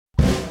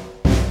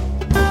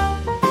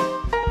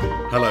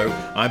Hello,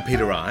 I'm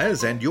Peter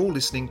Ayres, and you're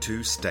listening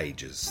to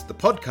Stages, the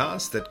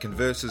podcast that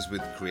converses with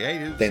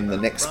creatives. Then the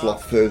next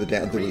block further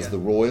down, there was the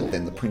Royal.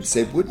 Then the Prince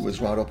Edward was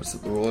right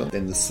opposite the Royal.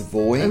 Then the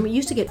Savoy. And we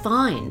used to get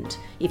fined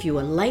if you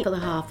were late for the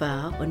half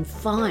hour and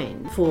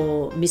fined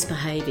for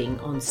misbehaving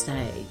on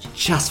stage.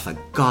 Just for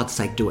God's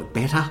sake, do it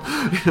better.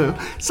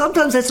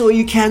 Sometimes that's all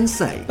you can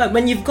say. But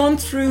when you've gone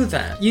through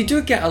that, you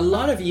do get a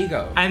lot of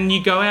ego. And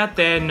you go out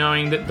there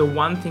knowing that the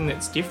one thing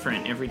that's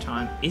different every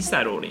time is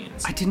that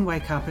audience. I didn't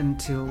wake up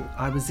until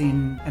I was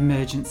in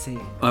emergency.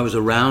 I was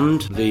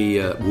around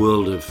the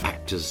world of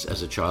actors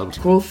as a child.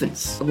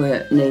 Crawfords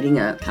were needing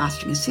a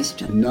casting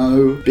assistant.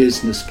 No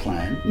business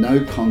plan,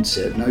 no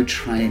concept, no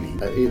training.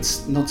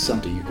 It's not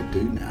something you could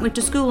do now. Went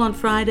to school on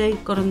Friday,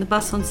 got on the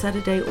bus on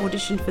Saturday,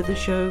 auditioned for the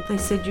show. They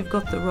said, "You've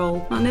got the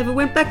role." I never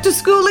went back to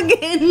school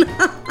again.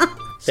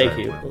 Thank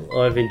you.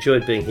 I've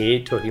enjoyed being here,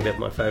 talking about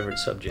my favourite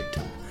subject.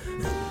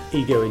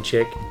 Ego in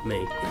check,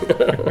 me.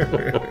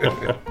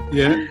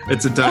 Yeah,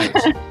 it's a date.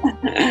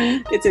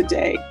 It's a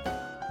date.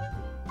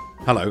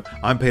 Hello,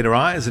 I'm Peter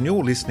Ayres, and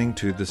you're listening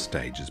to the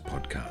Stages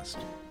podcast.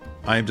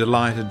 I am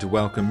delighted to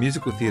welcome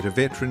musical theatre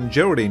veteran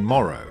Geraldine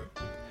Morrow.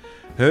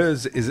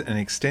 Hers is an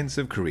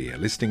extensive career,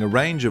 listing a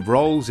range of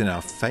roles in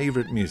our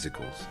favourite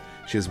musicals.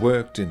 She has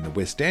worked in the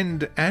West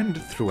End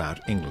and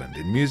throughout England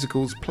in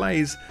musicals,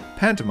 plays,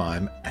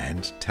 pantomime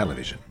and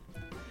television.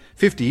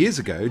 50 years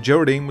ago,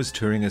 Geraldine was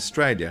touring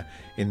Australia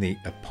in the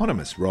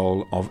eponymous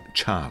role of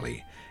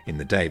Charlie in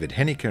the David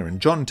Henniker and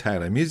John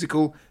Taylor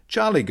musical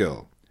Charlie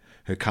Girl.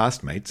 Her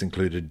castmates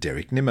included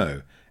Derek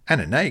Nimmo,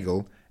 Anna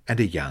Nagel and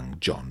a young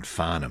John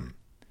Farnham.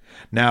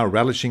 Now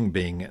relishing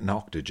being an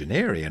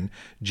octogenarian,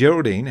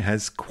 Geraldine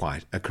has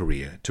quite a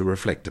career to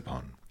reflect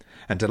upon,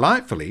 and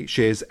delightfully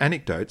shares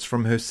anecdotes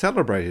from her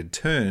celebrated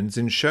turns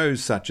in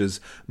shows such as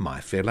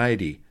My Fair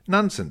Lady,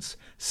 Nonsense,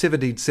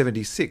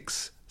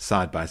 1776,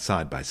 Side by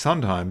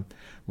Sondheim,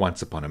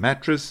 Once Upon a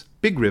Mattress,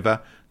 Big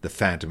River, The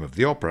Phantom of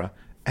the Opera,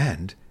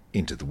 and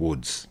Into the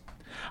Woods.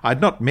 I'd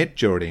not met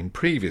Geraldine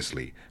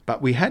previously,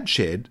 but we had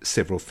shared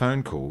several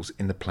phone calls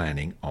in the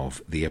planning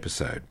of the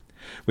episode.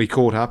 We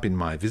caught up in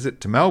my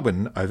visit to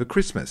Melbourne over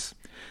Christmas.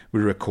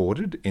 We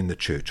recorded in the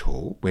church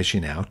hall where she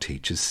now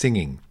teaches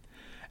singing,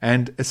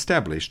 and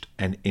established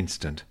an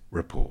instant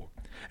rapport,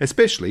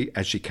 especially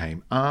as she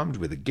came armed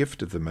with a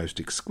gift of the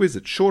most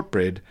exquisite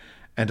shortbread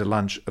and a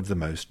lunch of the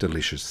most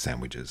delicious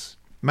sandwiches,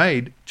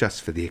 made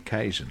just for the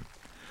occasion.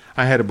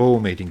 I had a ball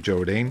meeting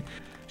Geraldine.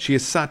 She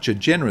is such a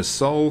generous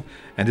soul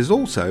and is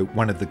also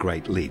one of the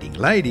great leading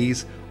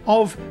ladies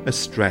of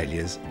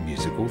Australia's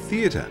musical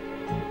theatre.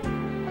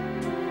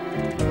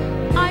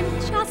 I'm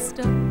just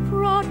a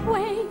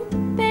Broadway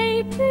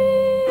baby,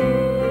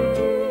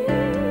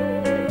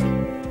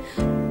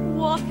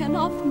 walking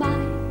off my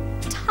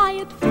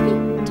tired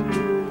feet,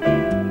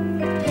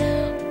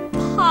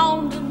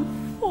 pounding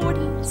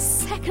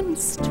 42nd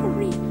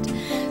Street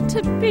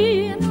to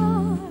be in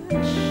a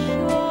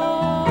show.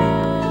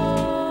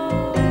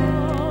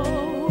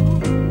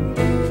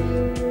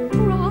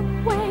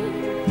 Broadway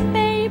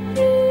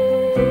baby,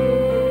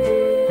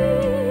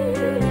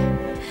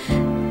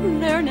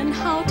 learning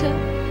how to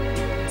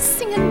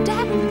sing and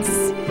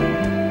dance,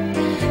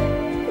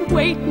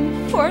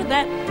 waiting for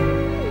that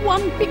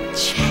one big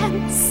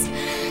chance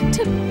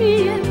to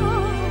be in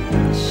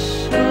a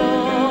show.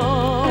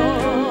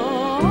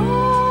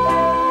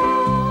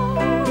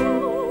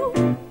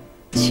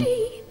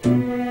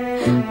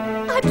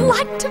 I'd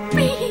like to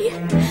be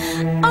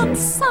on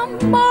some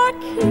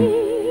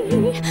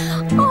marquee,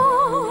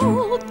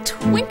 all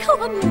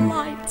twinkling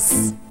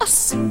lights, a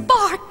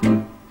spark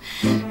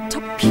to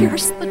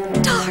pierce the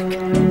dark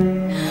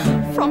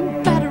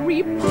from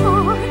Battery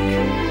Park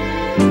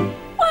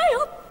way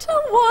up to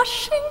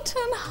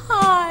Washington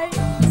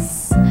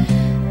Heights.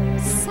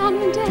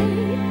 Someday,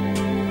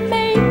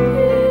 maybe,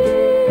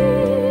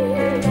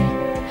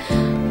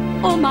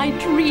 all my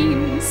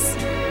dreams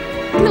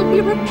will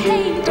be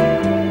repaid.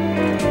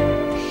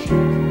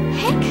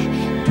 Heck,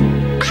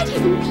 I'd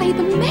even play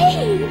the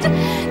maid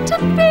to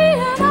be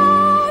in a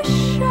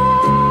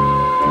show.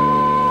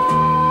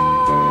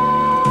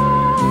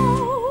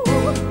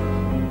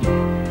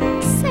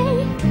 Say,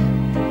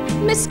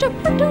 Mr.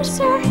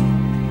 Producer,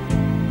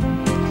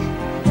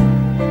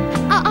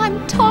 I'm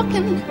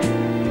talking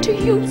to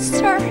you,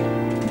 sir.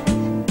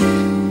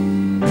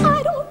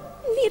 I don't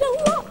need a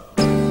lot,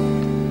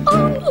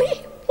 only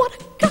what I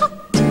got,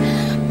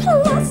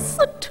 plus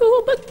a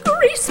tube of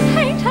grease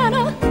paint and a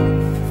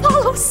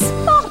follow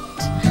spot.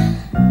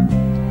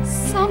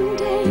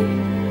 Someday,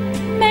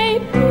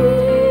 maybe,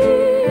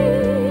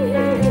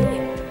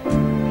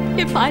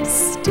 if I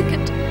stick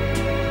it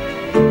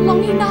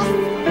long enough,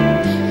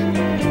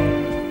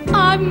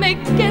 I may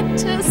get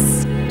to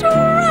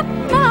strut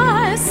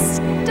my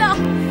stuff,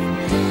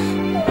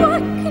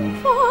 working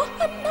for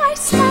a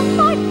nice man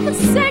like a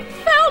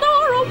Ziegfeld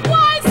or a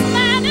wise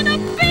man in a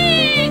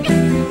big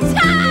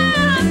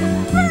town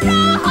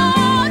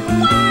Broadway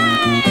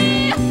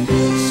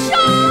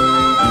show.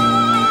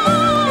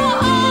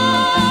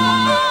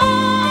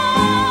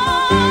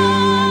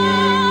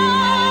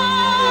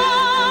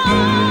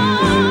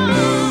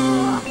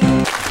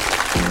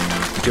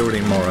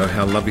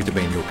 how lovely to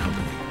be in your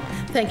company.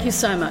 Thank you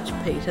so much,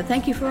 Peter.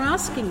 Thank you for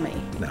asking me.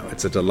 No,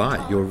 it's a delight.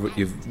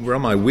 You're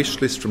on my wish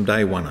list from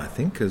day one, I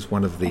think, as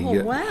one of the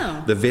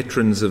the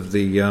veterans of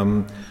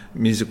the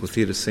musical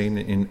theatre scene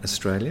in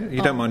Australia.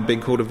 You don't mind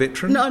being called a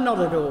veteran? No, not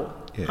at all.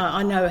 Yeah.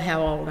 I know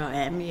how old I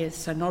am, yes,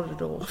 so not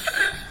at all.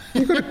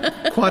 You've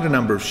got quite a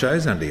number of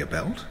shows under your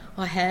belt.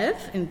 I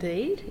have,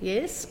 indeed,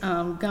 yes.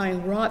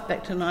 Going right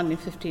back to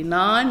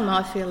 1959,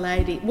 My Fair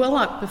Lady.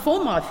 Well,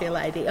 before My Fair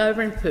Lady,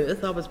 over in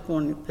Perth. I was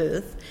born in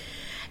Perth.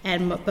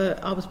 And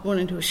I was born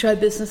into a show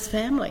business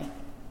family.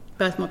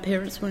 Both my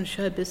parents were in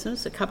show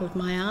business, a couple of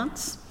my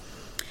aunts.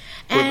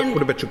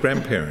 What about your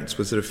grandparents?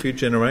 Was it a few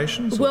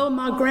generations? Well,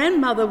 my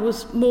grandmother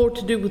was more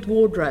to do with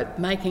wardrobe,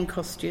 making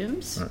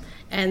costumes. Right.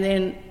 And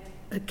then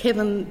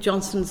Kevin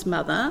Johnson's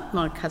mother,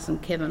 my cousin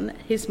Kevin,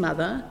 his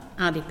mother,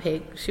 Auntie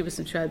Peg, she was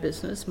in show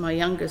business. My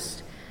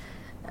youngest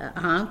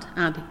aunt,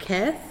 Auntie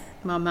Kath,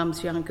 my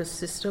mum's youngest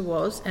sister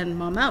was, and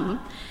my mum,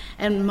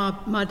 and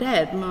my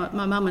dad.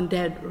 My mum and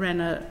dad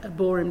ran a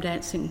ballroom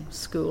dancing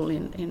school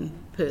in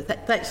Perth.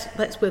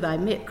 That's where they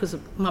met, because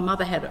my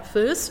mother had it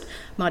first.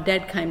 My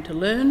dad came to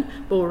learn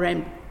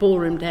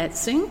ballroom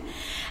dancing,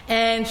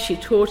 and she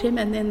taught him,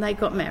 and then they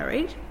got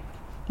married.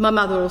 My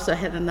mother also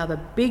had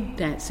another big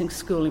dancing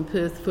school in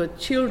Perth for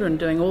children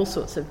doing all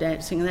sorts of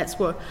dancing, and that's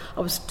where I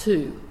was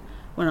 2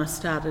 when I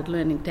started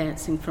learning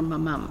dancing from my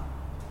mum.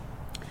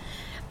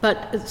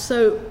 But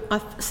so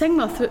I sang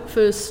my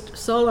first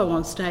solo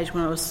on stage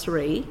when I was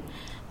 3,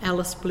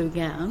 Alice Blue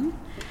Gown,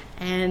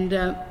 and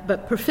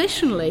but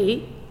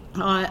professionally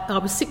I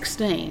was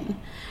 16,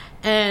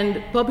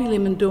 and Bobby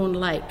Lim and Dawn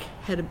Lake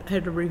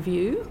had a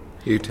review.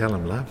 You tell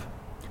him, love.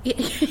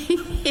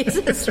 Yes,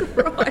 that's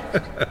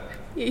right.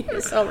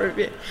 Yes, I'll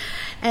review.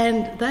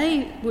 And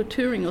they were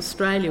touring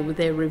Australia with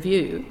their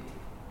review,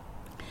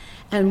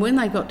 and when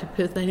they got to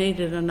Perth, they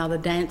needed another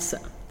dancer.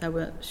 They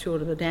were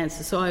short of a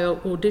dancer. So I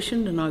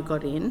auditioned and I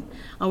got in.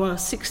 I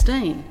was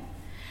 16.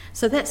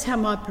 So that's how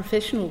my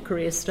professional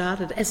career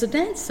started, as a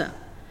dancer,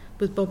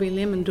 with Bobby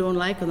Lim and Dawn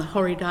Lake and the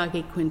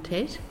Horidagi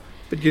Quintet.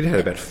 But you'd had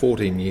about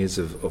 14 years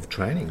of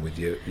training with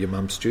your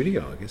mum's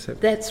studio, I guess.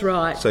 That's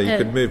right. So you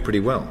could move pretty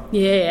well.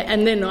 Yeah,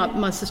 and then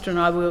my sister and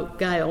I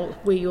Gail,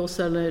 we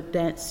also learnt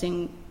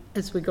dancing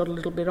as we got a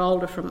little bit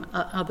older from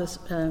other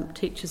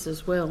teachers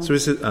as well. So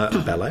is it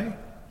ballet?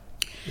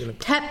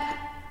 Tap,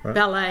 right.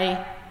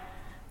 Ballet,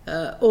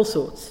 all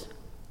sorts,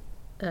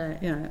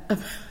 a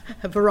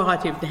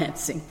variety of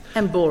dancing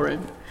and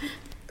ballroom.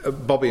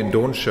 Bobby and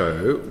Dawn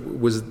show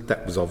was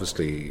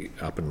obviously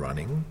up and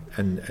running,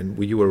 and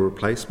were you a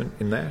replacement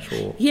in that,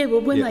 or? Yeah,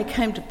 well, when they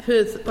came to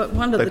Perth,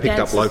 one of the dancers... They picked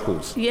up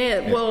locals.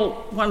 Yeah,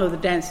 well, one of the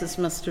dancers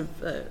must have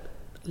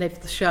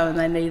left the show and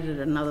they needed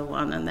another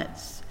one, and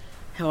that's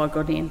how I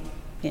got in,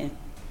 yeah.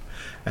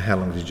 And how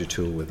long did you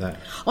tour with that?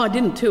 Oh, I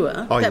didn't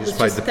tour. Oh, you just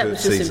played the Perth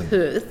season. That was just in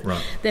Perth.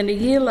 Right. Then a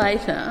year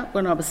later,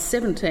 when I was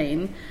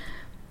 17,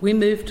 we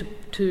moved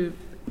to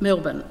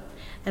Melbourne,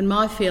 and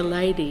My Fair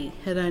Lady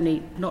had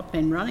only not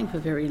been running for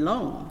very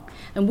long.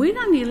 And we'd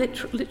only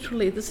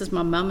literally, this is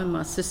my mum and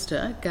my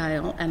sister,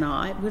 Gail, and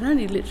we'd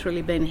only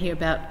literally been here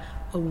about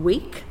a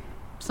week,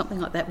 something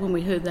like that, when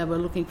we heard they were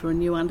looking for a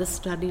new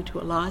understudy to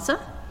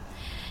Eliza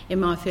in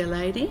My Fair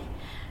Lady.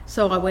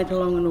 So I went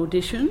along and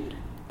auditioned,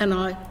 and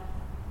I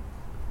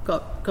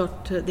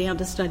got the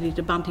understudy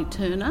to Bunty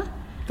Turner.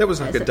 That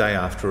was like a day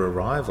after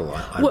arrival,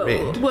 I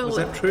read. Well, was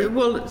that true?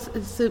 Well,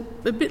 it's a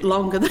bit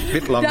longer than a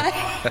day.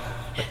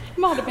 It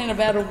might have been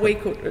about a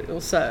week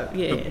or so,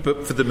 yeah.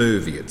 But for the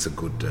movie, it's a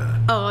good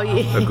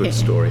a good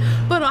story.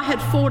 But I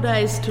had 4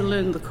 days to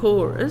learn the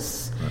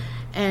chorus, right.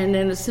 And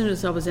then as soon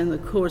as I was in the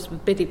chorus,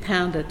 with Betty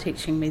Pounder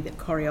teaching me the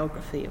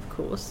choreography, of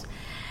course,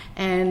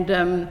 and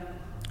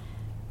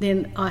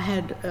then I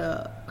had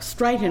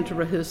straight into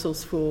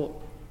rehearsals for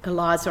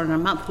Eliza, and a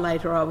month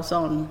later I was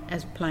on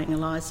as playing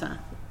Eliza,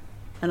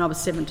 and I was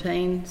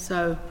 17,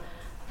 so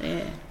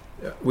yeah.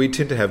 We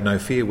tend to have no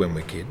fear when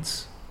we're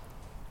kids.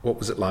 What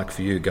was it like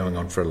for you going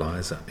on for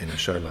Eliza in a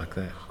show like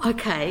that?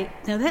 Okay,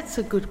 now that's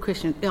a good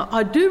question.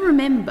 I do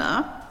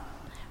remember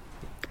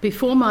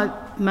before my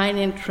main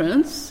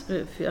entrance,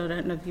 I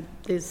don't know if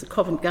there's the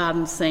Covent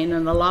Garden scene,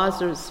 and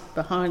Eliza is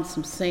behind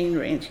some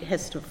scenery and she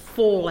has to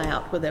fall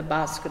out with her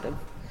basket of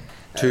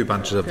 2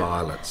 bunches of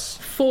violets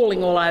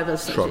falling all over.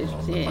 Trodden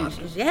on the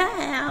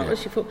mud.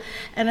 She fall.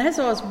 And as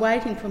I was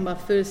waiting for my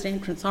first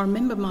entrance, I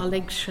remember my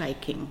legs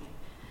shaking,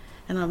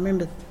 and I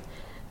remember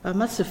I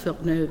must have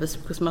felt nervous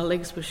because my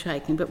legs were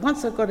shaking. But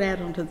once I got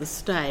out onto the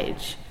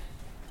stage,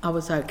 I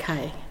was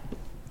okay.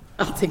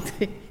 I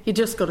think you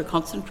just got to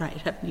concentrate,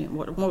 haven't you,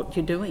 on what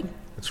you're doing.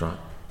 That's right.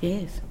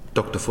 Yes.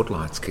 Dr.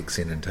 Footlights kicks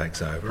in and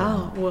takes over.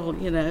 Oh well,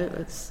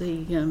 it's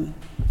the.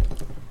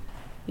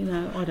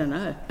 I don't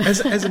know. As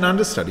an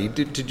understudy,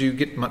 did you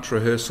get much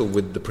rehearsal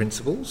with the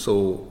principals,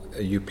 or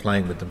are you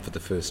playing with them for the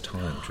first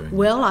time during?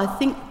 Well, I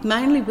think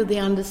mainly with the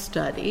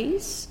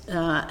understudies,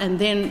 and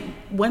then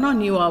when I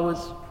knew I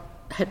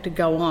had to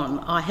go on,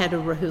 I had a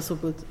rehearsal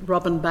with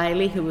Robin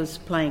Bailey, who was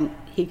playing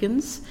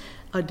Higgins.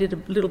 I did a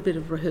little bit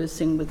of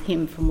rehearsing with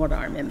him, from what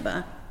I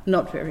remember,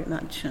 not very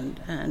much, and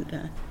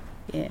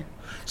yeah.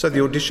 So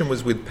the audition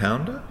was with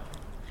Pounder?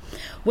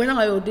 When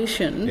I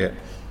auditioned,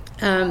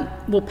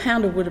 well,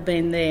 Pounder would have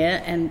been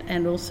there,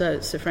 and also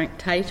Sir Frank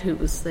Tate, who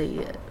was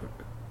the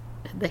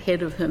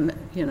head of him,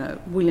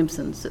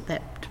 Williamson's at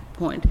that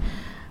point.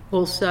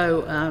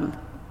 Also,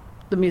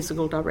 the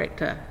musical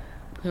director,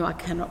 who I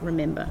cannot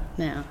remember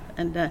now.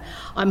 And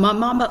my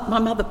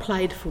mother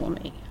played for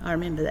me. I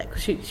remember that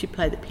because she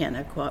played the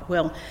piano quite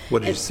well.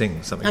 What did you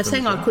sing? Something? I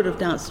sang I Could Have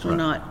Danced All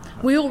Night.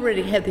 We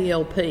already had the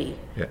LP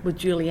with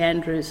Julie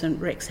Andrews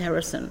and Rex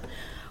Harrison.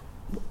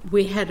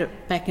 We had it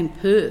back in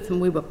Perth,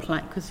 and we were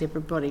playing because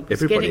everybody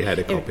had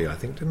a copy, I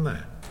think, didn't they?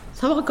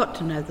 So I got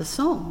to know the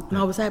song, and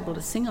I was able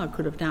to sing I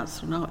Could Have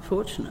Danced All Night,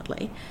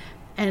 fortunately.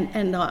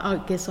 And I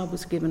guess I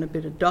was given a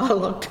bit of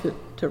dialogue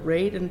to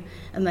read,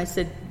 and they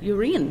said,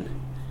 "You're in."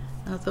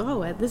 And I thought, "Oh,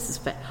 wow, this is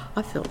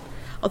I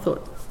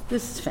thought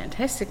this is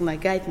fantastic," and they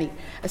gave me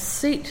a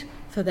seat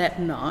for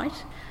that night.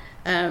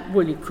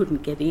 Well, you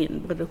couldn't get in,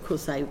 but of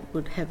course they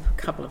would have a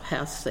couple of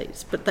house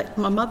seats. But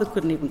my mother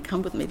couldn't even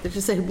come with me. They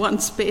just had one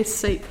spare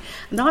seat.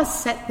 And I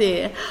sat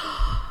there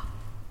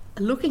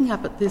looking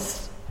up at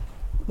this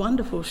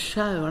wonderful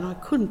show, and I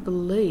couldn't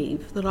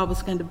believe that I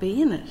was going to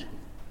be in it.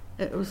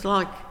 It was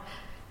like,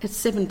 at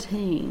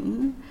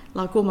 17,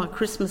 like all my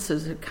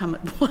Christmases had come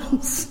at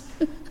once.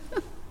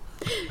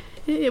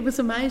 It was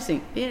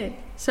amazing, yeah.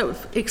 So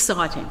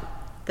exciting.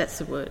 That's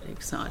the word,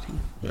 exciting.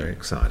 Very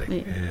exciting,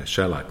 yeah. A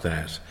show like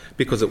that.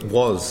 Because it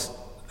was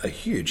a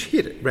huge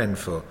hit. It ran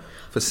for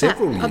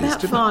several years,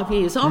 about 5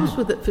 years. I was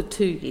with it for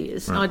 2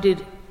 years. Right. I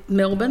did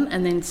Melbourne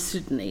and then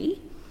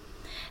Sydney.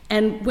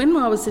 And when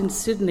I was in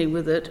Sydney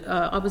with it,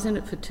 I was in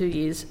it for 2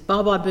 years.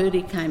 Bye Bye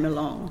Birdie came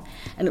along,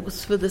 and it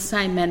was for the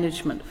same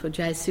management, for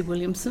J.C.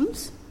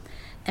 Williamson's.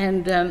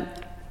 And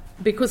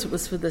because it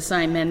was for the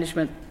same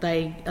management,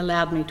 they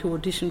allowed me to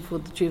audition for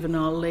the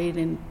juvenile lead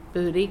in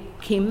Birdie,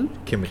 Kim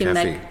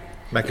McAfee,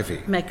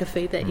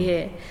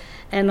 yeah.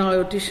 And I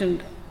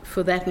auditioned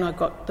for that, and I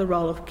got the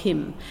role of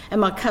Kim. And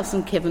my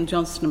cousin Kevin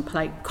Johnston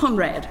played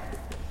Conrad.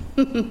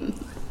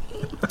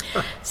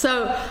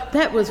 So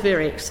that was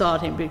very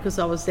exciting, because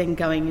I was then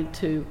going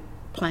into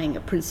playing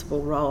a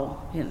principal role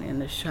in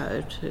the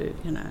show too,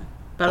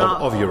 But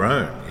of your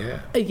own,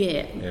 yeah.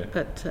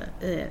 But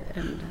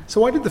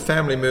so why did the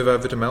family move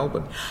over to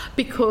Melbourne?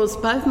 Because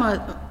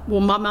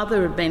my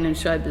mother had been in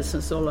show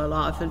business all her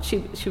life, and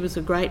she was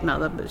a great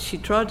mother, but she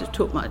tried to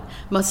talk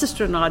my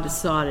sister and I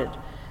decided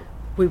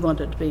we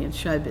wanted to be in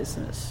show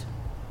business,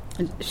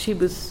 and she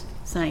was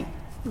saying,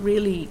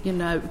 really,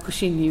 because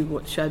she knew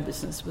what show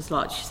business was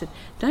like, she said,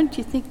 "Don't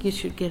you think you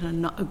should get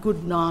a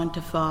good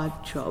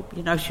 9-to-5 job?"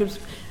 She was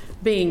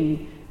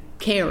being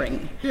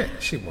caring. Yeah,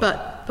 she was.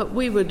 But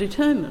we were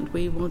determined.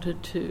 We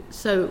wanted to.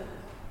 So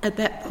at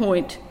that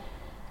point,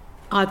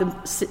 either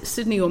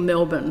Sydney or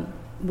Melbourne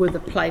were the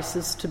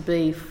places to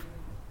be.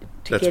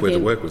 That's where the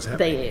work was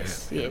happening.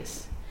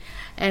 Yes.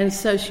 And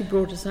so she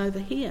brought us over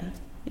here.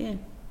 Yeah.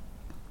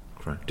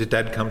 Great. Did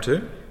Dad come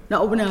too?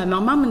 No. My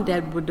mum and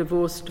Dad were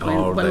divorced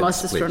when my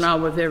sister and I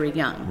were very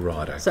young.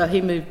 Right. Okay. So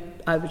he moved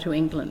over to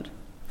England,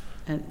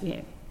 and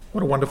yeah.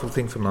 What a wonderful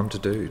thing for Mum to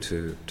do,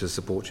 to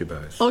support you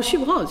both. Oh, she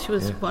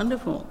was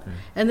wonderful. Yeah.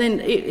 And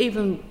then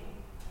even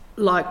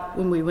like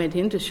when we went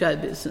into show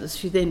business,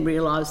 she then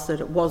realised that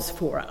it was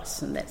for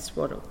us, and that's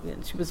what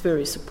she was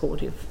very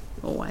supportive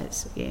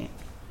always, yeah.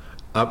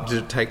 Did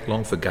it take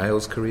long for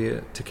Gail's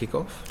career to kick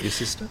off, your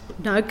sister?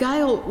 No,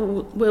 Gail,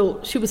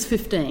 well, she was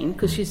 15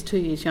 because she's 2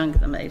 years younger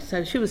than me,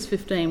 so she was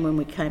 15 when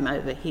we came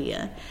over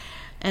here.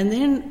 And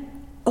then,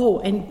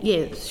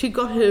 she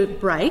got her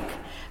break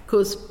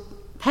because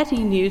Patty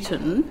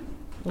Newton,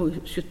 or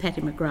she was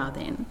Patty McGrath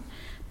then,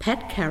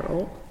 Pat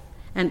Carroll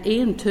and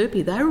Ian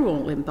Turpie, they were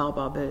all in Bye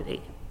Bye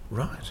Birdie.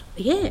 Right.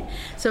 Yeah.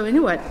 So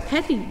anyway,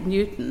 Patty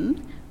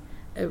Newton,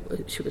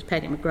 she was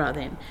Patty McGrath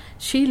then,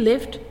 she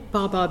left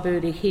Bye Bye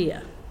Birdie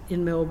here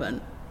in Melbourne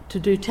to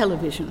do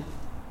television.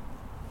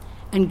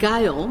 And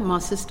Gail, my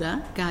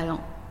sister,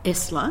 Gail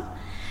Essler,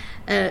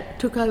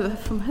 took over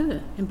from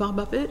her in Bye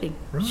Bye Birdie.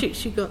 Right.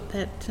 She got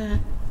that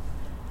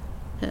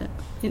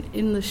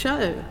in the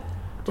show.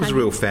 It was a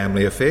real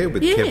family affair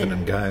with Kevin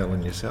and Gail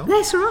and yourself.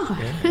 That's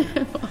right.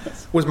 Yeah.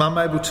 Was Mum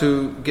able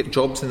to get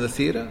jobs in the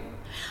theatre?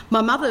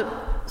 My mother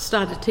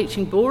started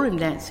teaching ballroom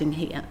dancing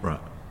here,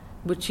 right,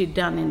 which she'd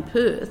done in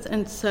Perth,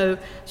 and so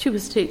she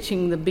was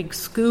teaching the big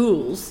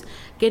schools,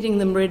 getting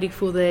them ready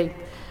for their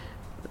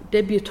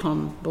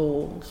debutante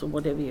balls or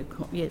whatever you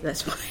call it. Yeah,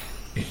 that's right.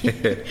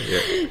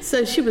 Yeah.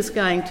 So she was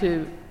going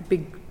to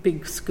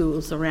big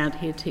schools around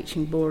here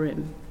teaching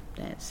ballroom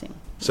dancing.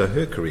 So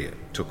her career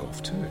took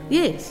off too.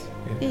 Yes,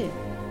 yeah.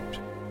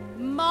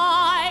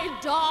 My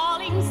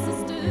darling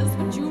sisters,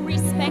 with due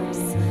respects,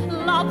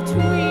 love to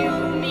you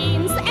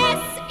means sex.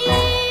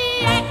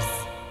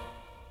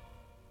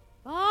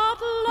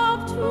 But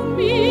love to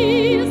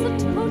me is a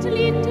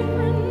totally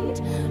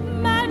different,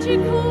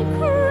 magical,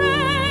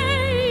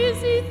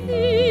 crazy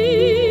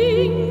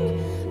thing.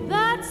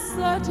 That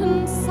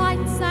certain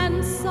sights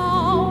and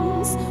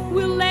sounds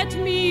will let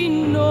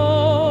me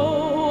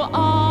know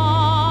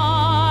I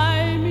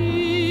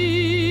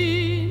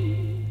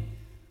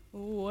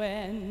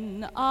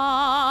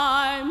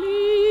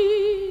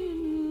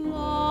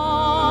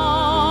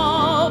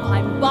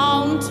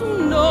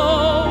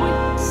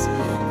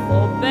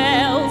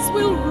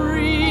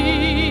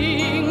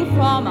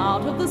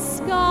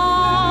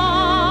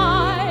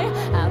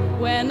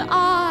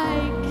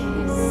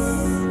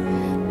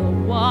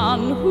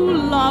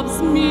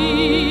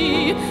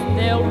see.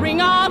 They'll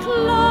ring out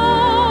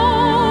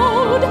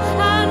loud,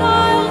 and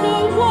I'll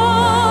know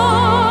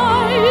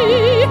why.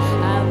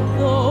 And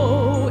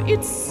though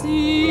it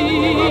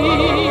seems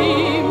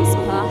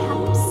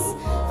perhaps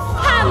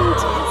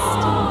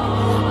fantastic,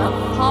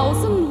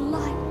 1,000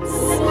 lights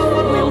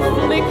will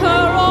flicker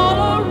all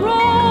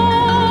around.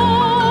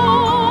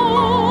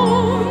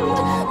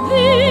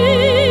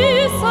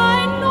 This I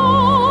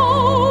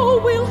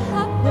know will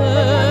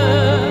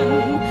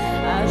happen,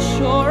 as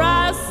sure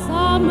as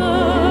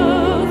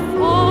summer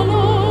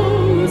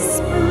follows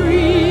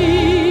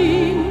spring.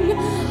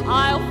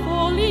 I'll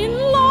fall in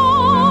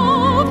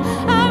love,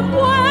 and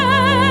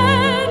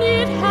when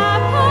it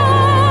happens,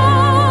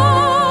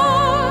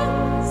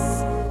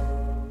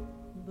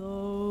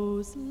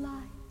 those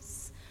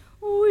lights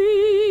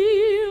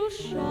will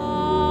shine,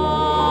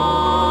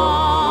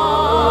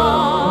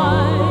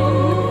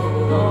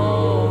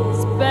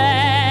 those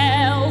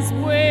bells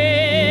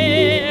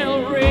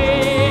will ring.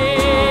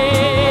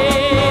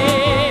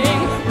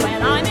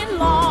 When I'm in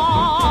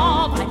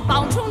love, I'm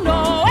bound to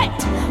know it.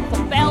 The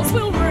bells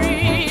will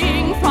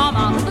ring from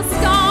out the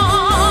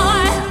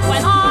sky.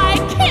 When I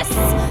kiss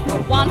the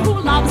one who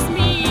loves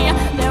me,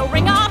 they'll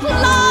ring out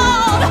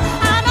loud,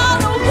 and I'll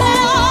know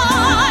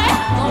why.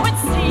 Though it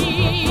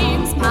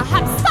seems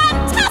perhaps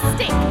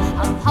fantastic,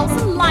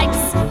 1,000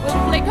 lights will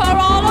flicker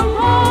all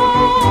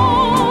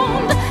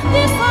around.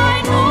 This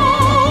I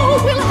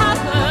know will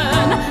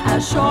happen,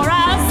 as sure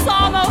as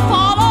summer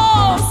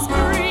follows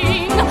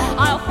spring.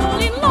 I'll fall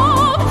in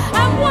love,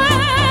 and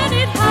when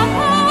it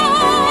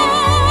happens,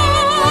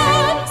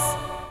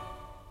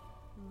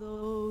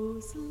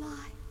 those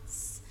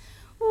lights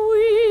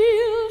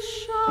will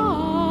shine,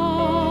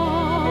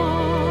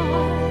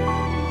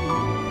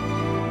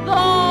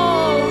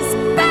 those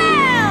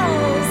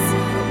bells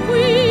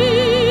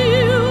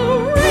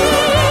will ring.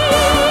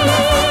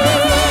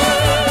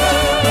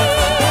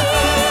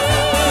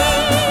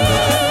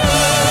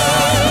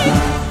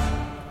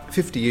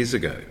 50 years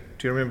ago,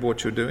 do you remember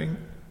what you were doing?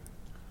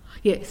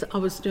 Yes, I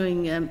was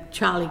doing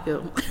Charlie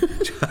Girl.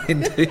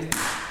 Indeed.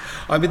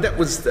 I mean, that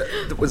was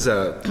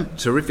a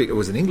terrific. It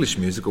was an English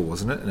musical,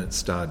 wasn't it? And it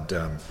starred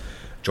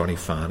Johnny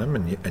Farnham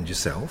and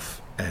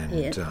yourself, and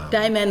Yeah.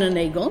 Dame Anna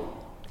Neagle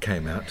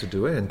came out to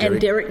do it, and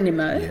Derek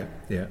Nimmo.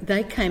 Yeah.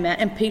 They came out,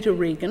 and Peter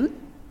Regan,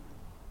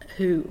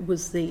 who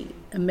was the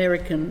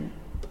American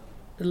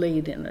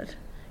lead in it,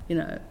 you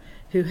know,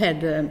 who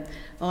had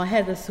I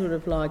had a sort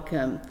of like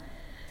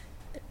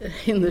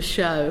in the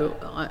show,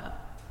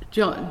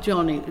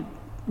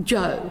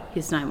 Joe,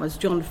 his name was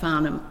John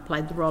Farnham,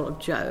 played the role of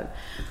Joe,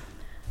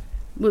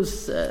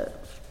 was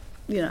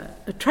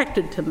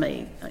attracted to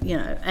me,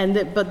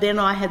 but then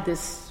I had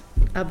this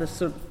other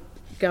sort of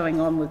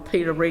going on with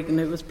Peter Regan,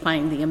 who was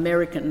playing the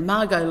American.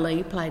 Margot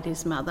Lee played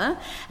his mother,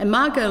 and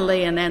Margot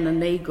Lee and Anna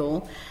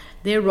Neagle,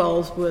 their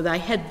roles were they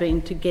had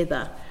been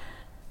together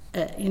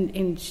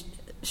in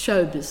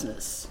show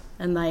business,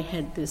 and they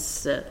had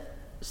this,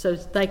 so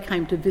they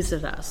came to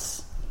visit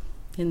us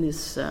in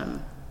this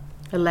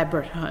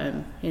elaborate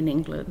home in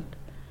England,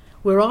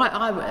 where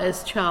I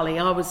as Charlie,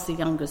 I was the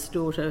youngest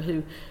daughter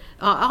who,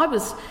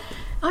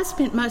 I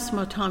spent most of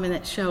my time in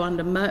that show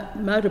under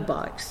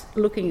motorbikes,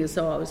 looking as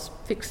though I was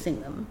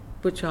fixing them,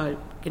 which I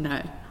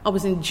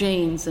was in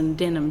jeans and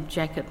denim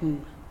jacket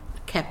and a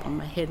cap on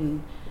my head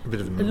and a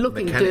bit of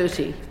looking mechanic.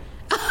 dirty.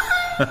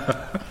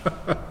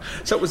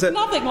 So it was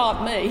nothing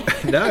like me.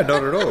 No,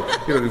 not at all.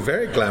 You look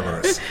very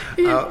glamorous.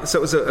 So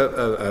it was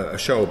a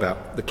show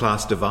about the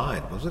class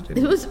divide, was it?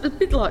 It was a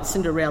bit like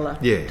Cinderella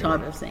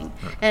type of thing.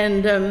 Right.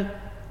 And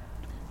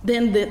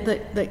then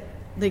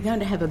they're going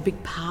to have a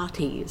big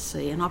party, you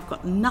see, and I've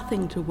got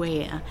nothing to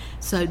wear.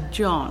 So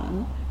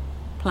John,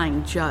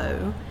 playing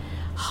Joe,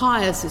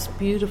 hires this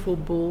beautiful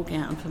ball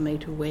gown for me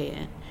to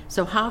wear.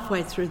 So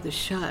halfway through the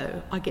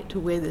show, I get to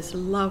wear this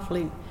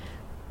lovely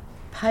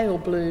pale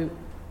blue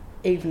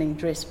evening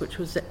dress, which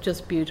was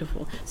just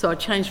beautiful. So I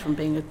changed from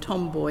being a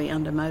tomboy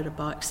under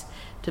motorbikes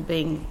to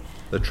being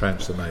the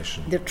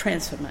transformation. The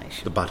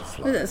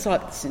butterfly. It's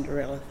like the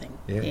Cinderella thing.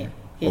 Yeah.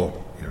 Or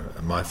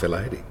a My Fair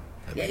Lady.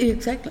 Yeah,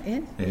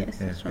 exactly. Yes,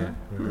 that's right.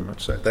 Very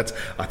much so.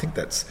 I think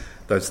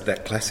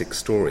that classic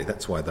story.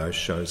 That's why those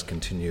shows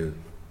continue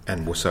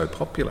and were so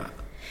popular.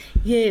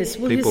 Yes,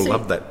 well, people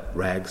love that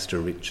rags to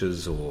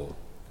riches or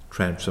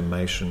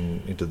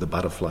transformation into the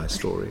butterfly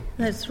story.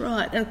 That's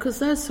right, and because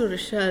those sort of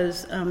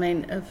shows, I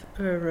mean,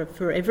 are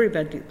for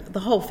everybody, the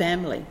whole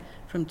family,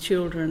 from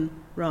children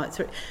right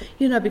through.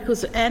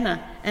 Because Anna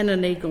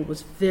Neagle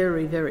was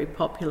very, very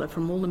popular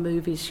from all the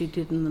movies she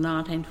did in the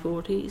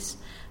 1940s.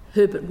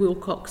 Herbert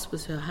Wilcox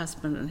was her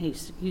husband, and he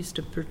used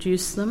to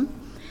produce them.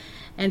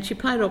 And she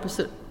played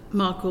opposite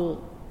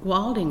Michael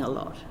Wilding a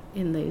lot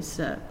in these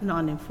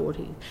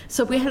 1940s.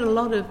 So we had a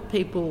lot of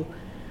people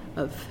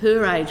of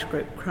her age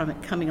group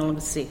coming along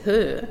to see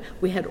her.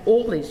 We had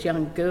all these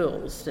young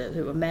girls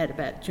who were mad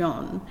about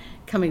John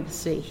coming to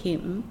see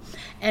him.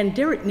 And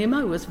Derek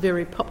Nimmo was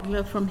very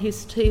popular from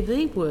his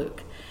TV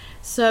work.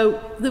 So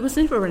there was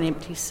never an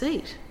empty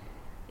seat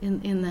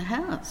in the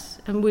house.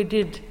 And we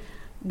did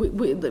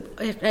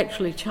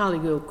Actually, Charlie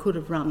Girl could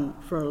have run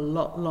for a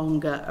lot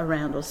longer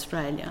around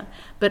Australia,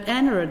 but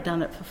Anna had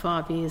done it for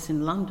 5 years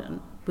in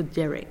London with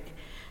Derek.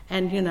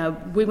 And, you know,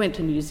 we went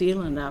to New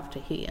Zealand after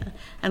here,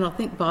 and I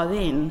think by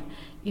then,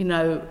 you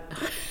know,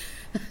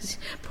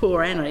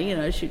 poor Anna, you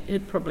know, she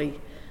had probably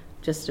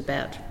just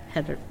about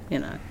had it, you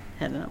know,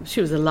 had enough.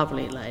 She was a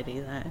lovely lady,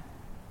 though.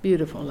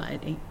 Beautiful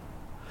lady.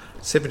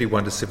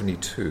 71 to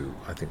 72,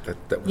 I think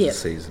that was a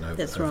season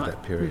over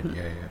that period. Mm-hmm.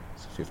 Yeah,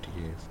 it's 50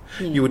 years.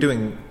 Yeah. You were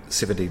doing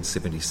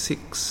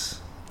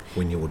 1776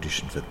 when you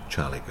auditioned for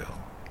Charlie Girl.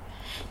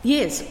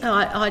 Yes,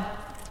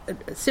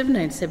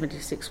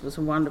 1776 was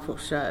a wonderful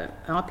show.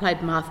 I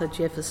played Martha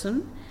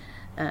Jefferson.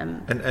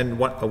 And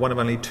one of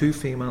only 2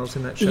 females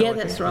in that show? Yeah,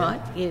 that's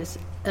right, yes.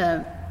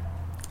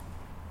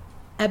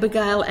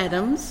 Abigail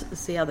Adams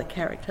is the other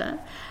character,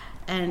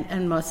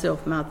 and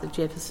myself, Martha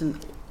Jefferson.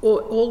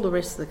 All the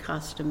rest of the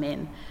cast are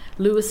men.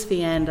 Louis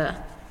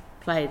Viander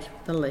played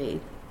the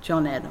lead,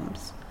 John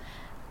Adams.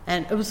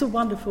 And it was a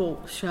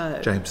wonderful show.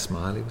 James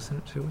Smiley was in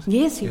it too, wasn't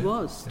he? Yes, he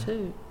was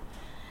too.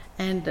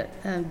 And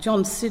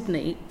John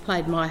Sidney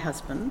played my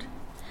husband.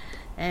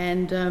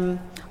 And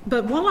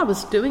but while I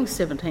was doing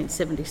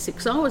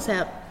 1776, I was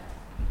out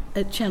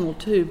at Channel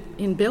 2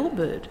 in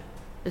Bellbird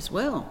as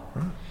well.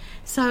 Right.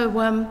 So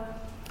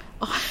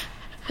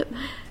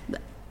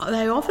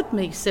they offered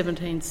me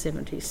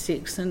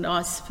 1776, and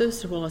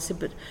first of all I said,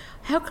 but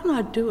how can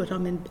I do it?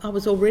 I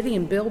was already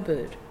in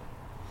Bellbird.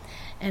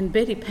 And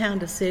Betty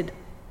Pounder said,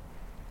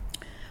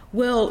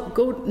 well,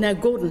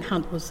 Gordon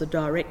Hunt was the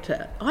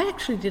director. I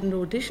actually didn't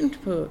audition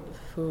for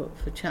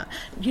Charlie.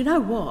 You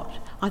know what?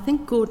 I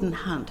think Gordon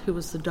Hunt, who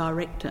was the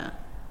director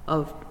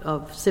of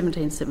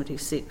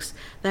 1776,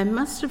 they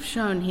must have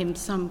shown him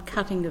some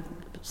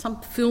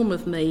film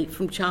of me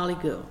from Charlie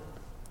Girl.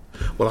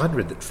 Well, I'd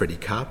read that Freddie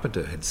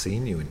Carpenter had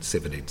seen you in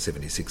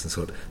 1776 and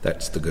thought,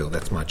 that's the girl,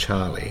 that's my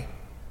Charlie.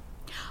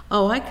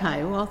 Oh,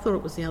 okay. Well, I thought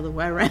it was the other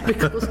way around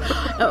because,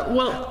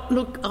 well,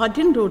 look, I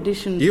didn't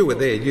audition. You were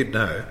there, you'd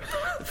know.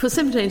 For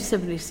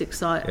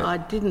 1776, I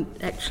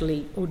didn't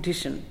actually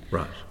audition.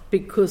 Right.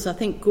 Because I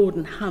think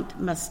Gordon Hunt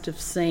must have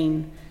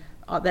seen,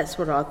 that's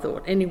what I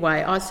thought.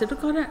 Anyway, I said,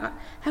 look,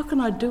 how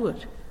can I do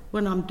it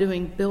when I'm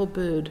doing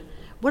Bellbird?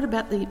 What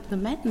about the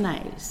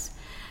matinees?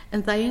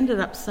 And they ended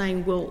up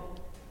saying, well,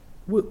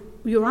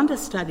 your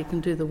understudy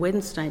can do the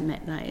Wednesday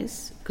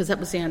matinees, because that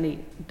was the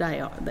only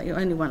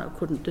only one I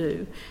couldn't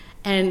do.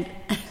 And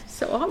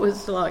so I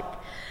was like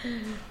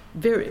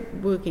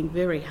working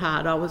very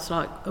hard. I was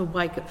like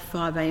awake at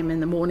 5 a.m. in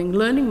the morning,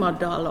 learning my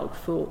dialogue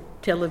for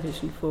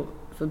television for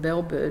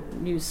Bellbird,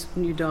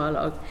 new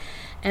dialogue,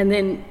 and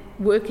then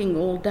working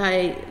all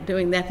day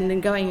doing that and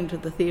then going into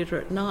the theatre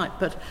at night.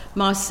 But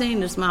my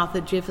scene as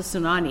Martha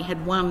Jefferson, I only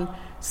had one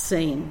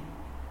scene,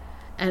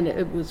 and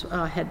it was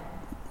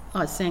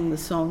I sang the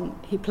song,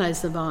 He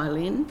Plays the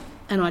Violin,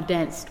 and I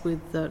danced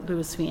with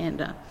Louis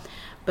Viander.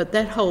 But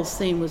that whole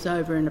scene was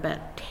over in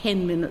about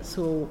 10 minutes,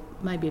 or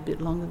maybe a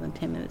bit longer than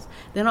 10 minutes.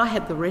 Then I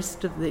had the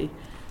rest of the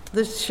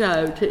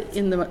show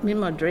in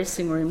my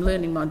dressing room,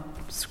 learning my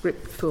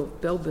script for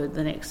Bellbird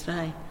the next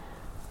day.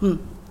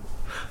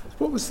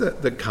 What was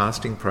the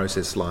casting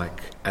process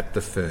like at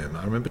the firm?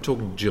 I remember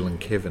talking to Jill and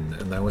Kevin,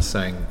 and they were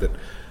saying that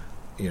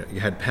you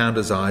had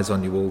Pounder's eyes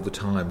on you all the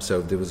time, so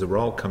if there was a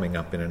role coming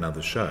up in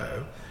another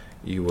show,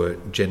 you were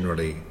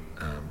generally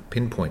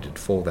pinpointed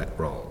for that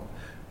role.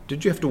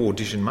 Did you have to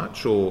audition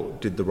much, or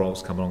did the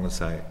roles come along and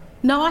say,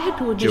 no, I had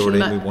to audition.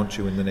 Geraldine, we want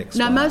you in the next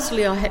one? No,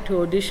 mostly I had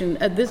to audition.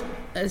 This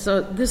is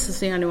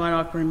the only one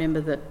I can remember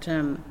that,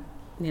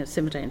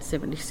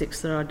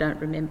 1776, that I don't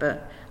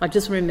remember. I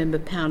just remember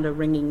Pounder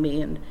ringing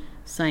me and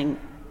saying,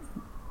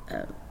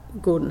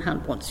 Gordon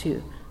Hunt wants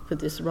you for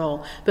this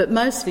role. But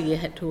mostly you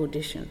had to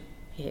audition,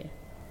 yeah.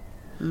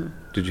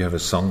 Did you have a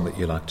song that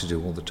you like to do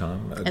all the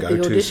time? A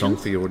go-to song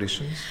for your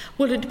auditions?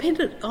 Well, it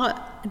depended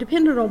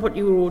on what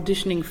you were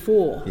auditioning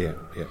for. Yeah.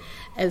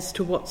 As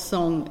to what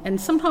song. And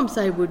sometimes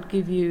they would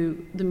give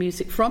you the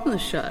music from the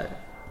show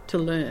to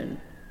learn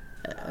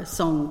a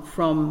song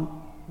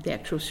from the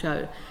actual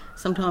show.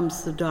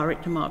 Sometimes the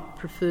director might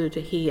prefer to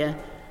hear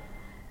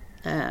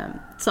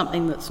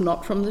something that's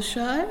not from the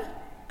show,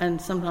 and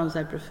sometimes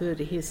they prefer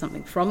to hear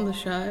something from the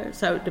show.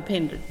 So it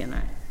depended,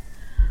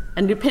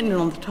 And depending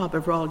on the type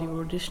of role you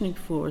were auditioning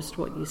for as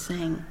to what you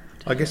sang.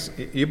 I guess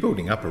you're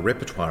building up a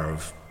repertoire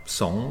of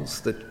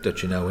songs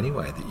that you know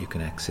anyway, that you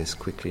can access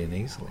quickly and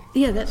easily.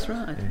 Yeah, that's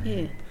right.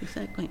 Yeah,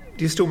 exactly.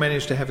 Do you still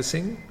manage to have a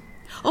sing?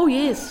 Oh,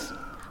 yes.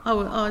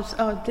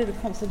 I did a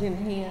concert in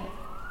here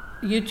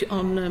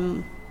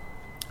on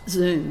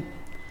Zoom.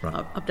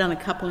 Right. I've done a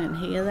couple in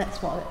here.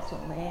 That's why that's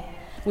all there.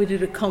 We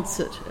did a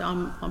concert.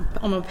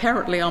 I'm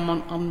apparently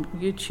on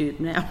YouTube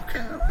now.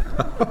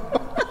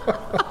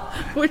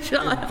 Which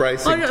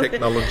embracing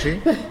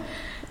technology.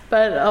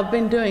 But I've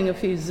been doing a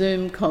few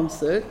Zoom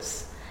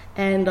concerts,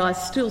 and I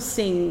still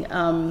sing.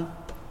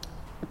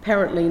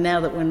 Apparently, now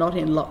that we're not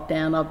in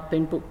lockdown, I've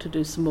been booked to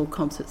do some more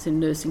concerts in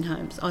nursing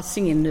homes. I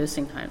sing in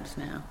nursing homes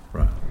now.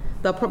 Right.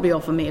 They'll probably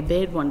offer me a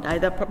bed one day.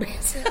 They'll probably,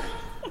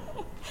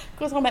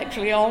 Because I'm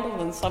actually older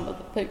than some of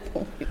the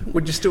people.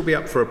 Would you still be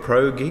up for a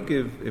pro gig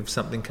if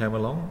something came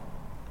along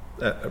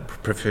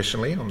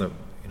professionally on the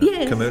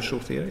Yes. commercial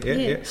theatre?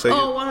 Yeah. So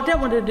well, I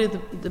don't want to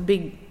do the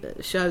big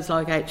shows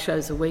like 8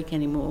 shows a week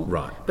anymore.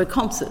 Right. But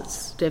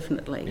concerts,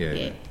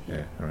 definitely.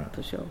 Yeah, all right.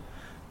 For sure.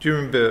 Do you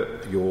remember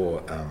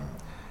your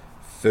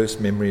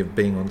first memory of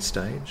being on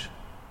stage?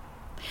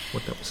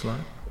 What that was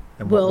like?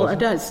 And what Well, was I it?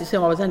 don't.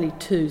 So I was only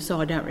 2,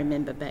 so I don't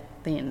remember back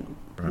then.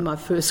 Right. My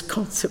first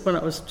concert when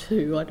I was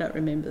 2, I don't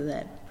remember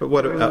that. But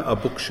what a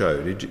book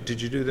show?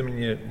 Did you do them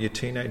in your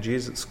teenage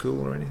years at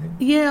school or anything?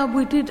 Yeah,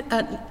 we did.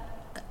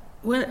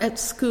 At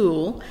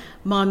school,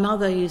 my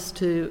mother used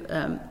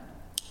to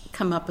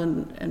come up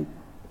and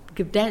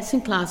give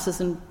dancing classes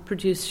and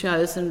produce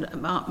shows.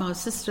 And my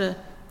sister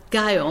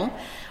Gail,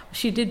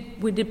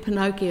 we did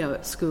Pinocchio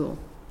at school,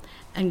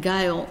 and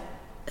Gail.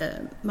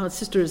 My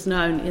sister is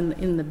known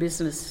in the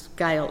business,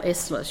 Gail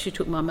Essler. She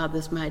took my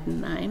mother's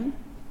maiden name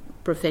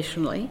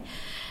professionally.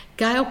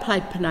 Gail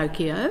played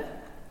Pinocchio,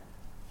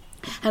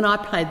 and I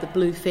played the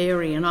Blue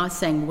Fairy, and I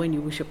sang When You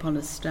Wish Upon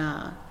a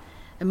Star.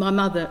 And my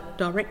mother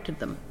directed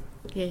them.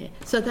 Yeah,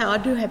 so I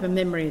do have a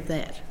memory of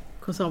that,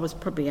 because I was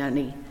probably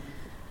only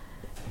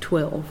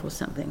 12 or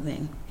something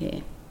then, yeah.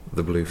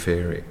 The Blue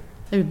Fairy.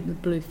 The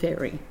Blue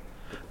Fairy.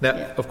 Now,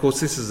 of course,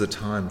 this is a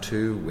time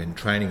too when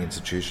training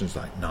institutions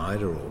like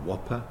NIDA or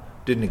WAPA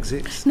didn't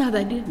exist. No,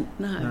 they didn't,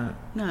 no.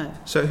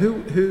 So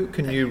who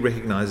can you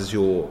recognise as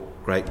your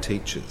great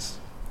teachers?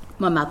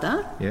 My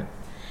mother. Yeah.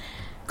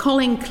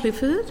 Colin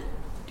Clifford.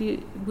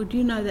 Would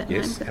you know that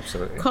name? Yes,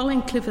 absolutely.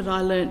 Colin Clifford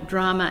I learnt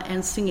drama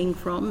and singing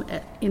from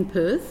in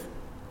Perth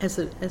as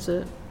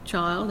a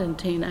child and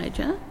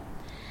teenager.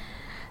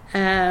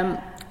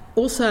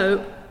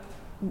 Also,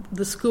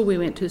 the school we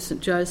went to,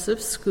 St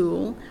Joseph's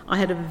School, I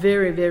had a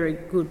very, very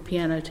good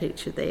piano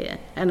teacher there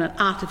and an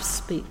art of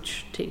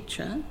speech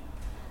teacher.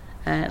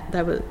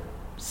 They were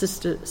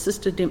Sister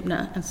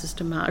Dimpner and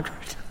Sister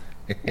Margaret.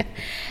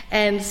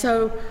 And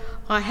so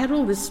I had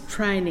all this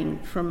training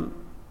from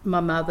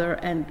my mother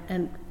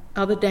and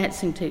other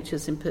dancing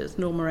teachers in Perth,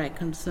 Norma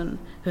Atkinson,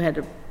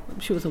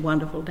 she was a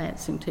wonderful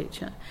dancing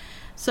teacher.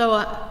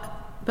 So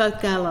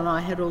both Gail and I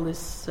had all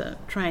this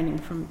training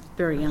from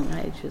very young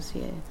ages,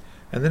 yeah.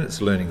 And then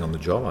it's learning on the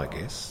job, I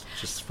guess,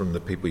 just from the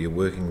people you're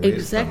working with.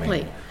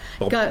 Exactly.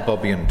 I mean,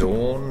 Bobby and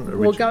Dawn. Originally.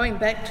 Well, going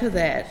back to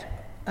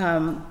that,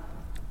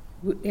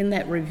 in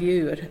that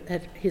review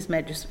at His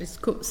Majesty, it's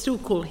still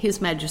called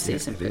His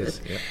Majesty's in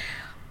Perth. Yeah.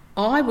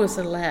 I was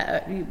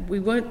allowed.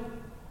 We weren't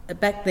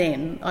back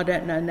then. I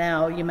don't know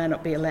now. You may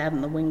not be allowed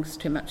in the wings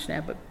too much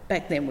now, but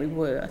back then we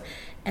were.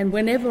 And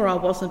whenever I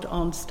wasn't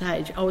on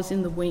stage, I was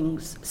in the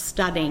wings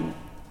studying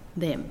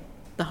them.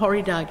 The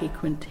Horidagi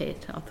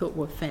Quintet, I thought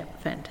were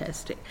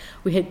fantastic.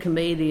 We had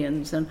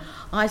comedians, and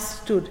I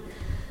stood.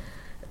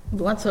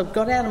 Once I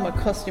got out of my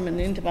costume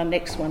and into my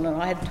next one, and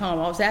I had time,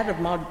 I was out of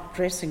my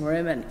dressing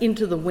room and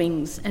into the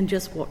wings and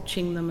just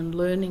watching them and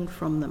learning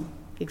from them.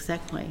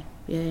 Exactly,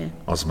 yeah.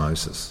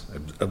 Osmosis,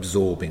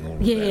 absorbing all of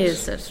that.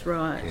 Yes, that's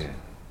right.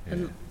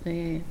 Yeah.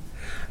 Yeah.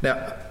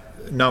 Now,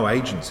 no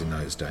agents in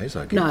those days,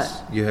 I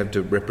guess. No. You had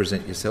to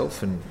represent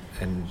yourself and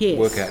Yes.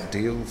 work out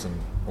deals and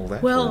all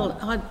that? Well,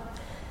 I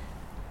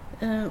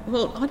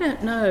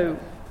don't know.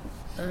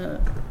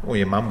 Well,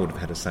 your mum would have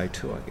had a say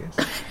too, I guess.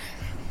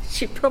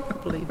 She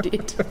probably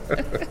did.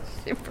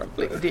 She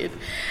probably did.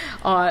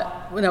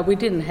 We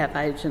didn't have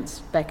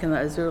agents back in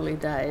those early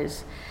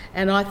days.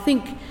 And I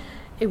think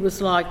it was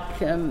like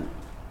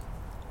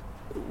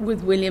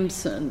with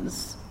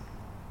Williamson's,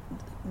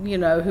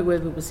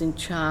 whoever was in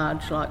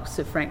charge, like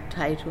Sir Frank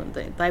Tate, and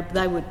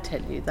they would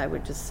tell you, they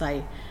would just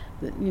say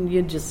that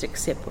you'd just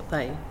accept what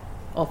they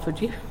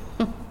offered you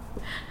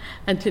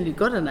until you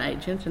got an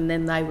agent, and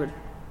then they would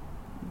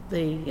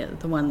be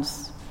the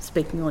ones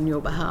speaking on your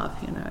behalf,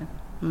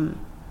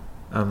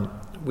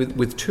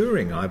 With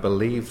touring, I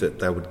believe that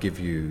they would give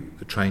you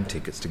the train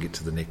tickets to get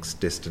to the next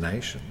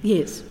destination.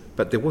 Yes.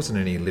 But there wasn't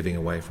any living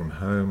away from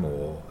home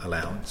or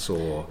allowance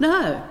or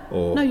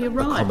you're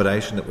right.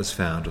 accommodation that was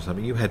found or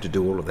something. You had to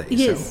do all of that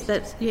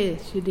yourself.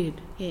 Yes, you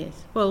did. Yes.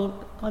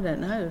 Well, I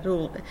don't know at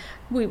all.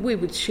 We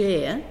would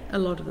share a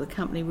lot of the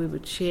company. We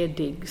would share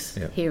digs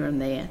here and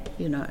there.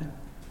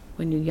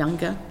 When you're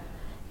younger,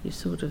 you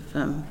sort of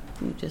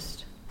you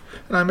just.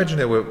 And I imagine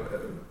there were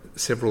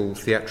several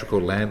theatrical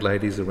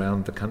landladies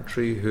around the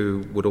country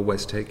who would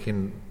always take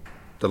in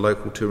the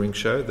local touring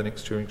show, the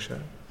next touring show.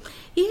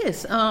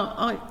 Yes,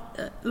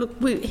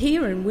 we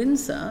here in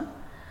Windsor,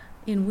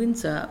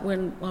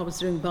 when I was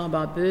doing Bye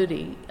Bye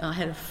Birdie, I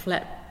had a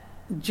flat.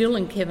 Jill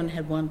and Kevin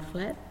had one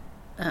flat.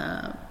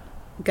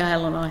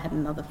 Gail and I had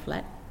another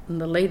flat. And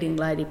the leading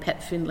lady,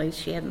 Pat Finley,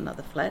 she had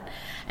another flat.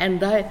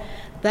 And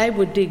they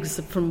were digs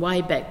from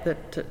way back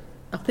that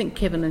I think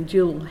Kevin and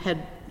Jill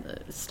had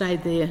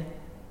stayed there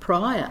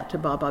prior to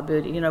Bye Bye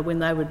Birdie, when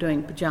they were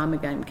doing Pyjama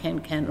Game,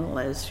 Can and all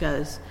those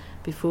shows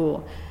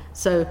before.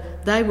 So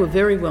they were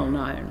very well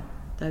known,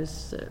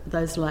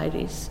 those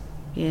ladies,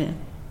 yeah.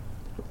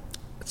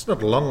 It's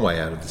not a long way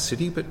out of the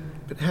city, but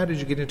how did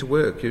you get into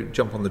work? You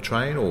jump on the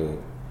train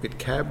or get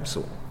cabs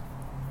or?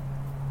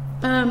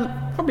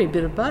 Probably a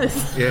bit of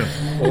both. Yeah,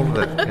 all of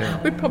that.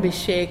 Yeah. We'd probably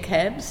share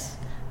cabs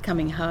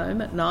coming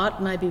home at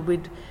night. Maybe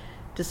we'd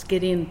just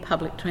get in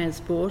public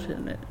transport,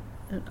 and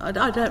I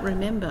don't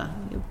remember.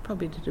 You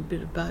probably did a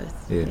bit of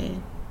both. Yeah.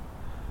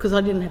 Because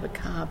I didn't have a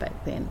car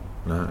back then.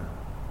 No.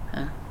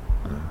 No.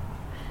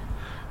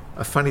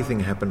 A funny thing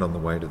happened on the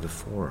way to the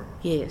Forum.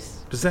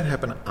 Yes. Does that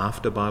happen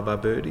after Bye Bye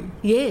Birdie?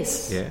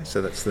 Yes. Yeah,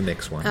 so that's the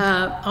next one.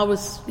 I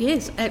was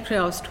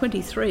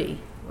 23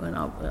 when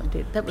I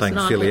did. That was Playing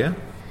Philia?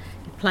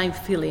 Playing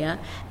Philia.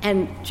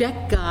 And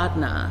Jack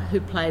Gardner, who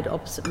played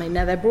opposite me,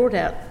 now they brought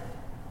out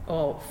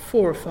 4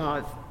 or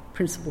 5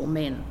 principal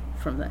men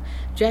from the...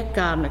 Jack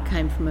Gardner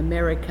came from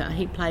America.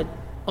 He played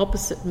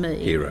opposite me.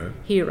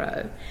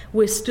 Hero.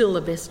 We're still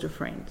the best of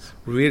friends.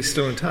 We're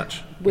still in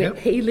touch. Yep.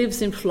 He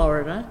lives in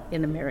Florida,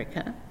 in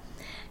America,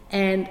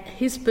 and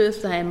his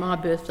birthday and my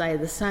birthday are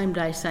the same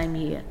day, same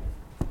year.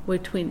 We're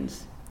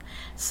twins.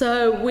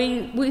 So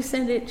we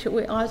send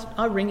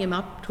I ring him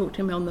up, talk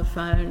to him on the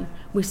phone.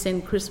 We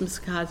send Christmas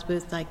cards,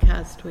 birthday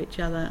cards to each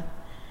other,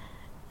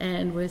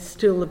 and we're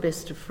still the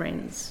best of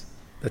friends.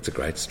 That's a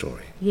great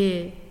story.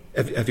 Yeah.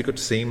 Have you got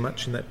to see him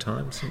much in that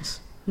time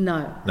since?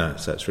 No. No,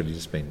 so it's really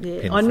just been...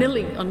 Yeah, I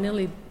nearly,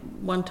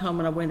 one time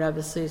when I went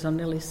overseas, I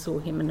nearly saw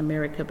him in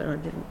America, but I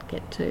didn't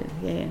get to,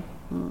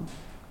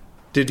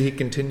 Did he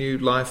continue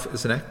life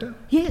as an actor?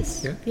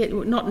 Yes. Yeah,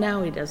 not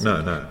now he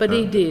doesn't. No. But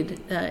he did.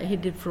 He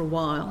did for a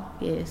while,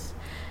 yes.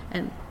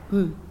 And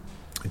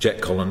Jack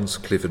Collins,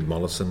 Clifford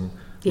Mollison,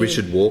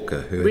 Richard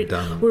Walker, who had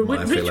done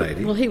My Fair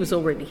Lady. Well, he was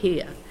already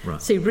here.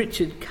 Right. See,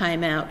 Richard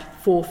came out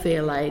for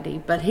Fair Lady,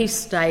 but he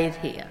stayed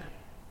here.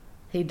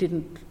 He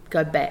didn't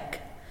go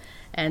back.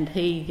 And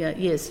he,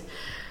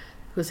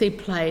 because he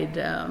played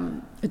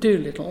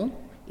Doolittle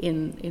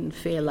in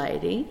Fair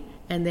Lady,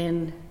 and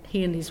then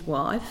he and his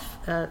wife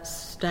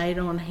stayed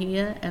on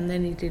here, and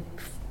then he did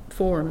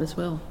Forum as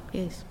well,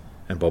 yes.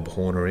 And Bob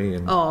Hornery.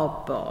 And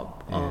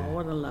Bob. Yeah. Oh,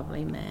 what a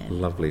lovely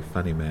man. Lovely,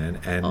 funny man.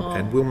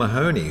 And Will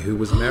Mahoney, who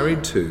was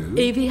married to...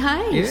 Evie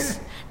Hayes.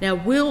 Yeah. Now,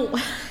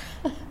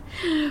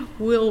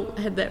 Will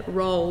had that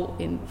role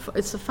in...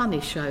 It's a funny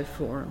show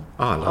for him.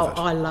 Oh, I love it.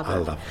 I love it. I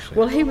love it.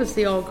 Well, he was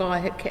the old guy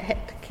who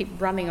had to keep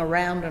running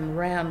around and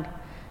around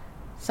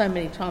so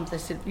many times. They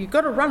said, you've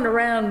got to run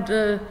around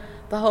the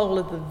whole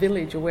of the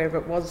village or wherever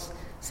it was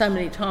so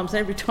many times.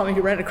 And every time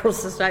he ran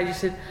across the stage, he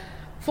said,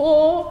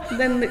 4. And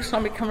then the next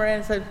time he'd come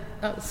around and said,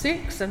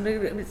 6. And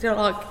it's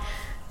like...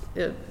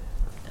 and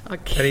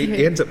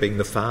he ends up being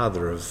the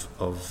father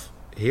of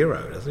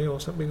Hero, doesn't he, or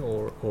something?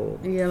 Or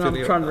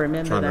I'm trying to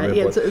remember that.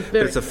 Yeah,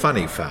 it's a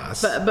funny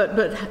farce.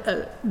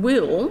 But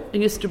Will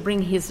used to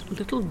bring his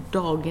little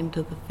dog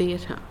into the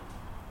theatre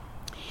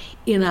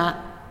in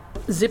a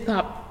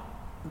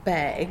zip-up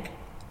bag.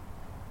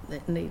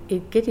 And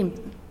he'd get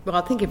him... Well,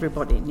 I think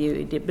everybody knew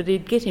he did, but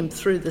he'd get him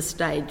through the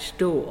stage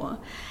door,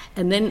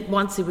 and then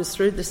once he was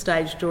through the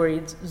stage door,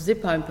 he'd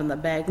zip open the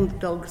bag and the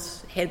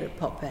dog's head would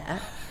pop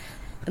out.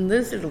 And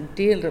this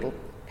dear little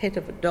pet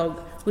of a dog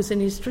was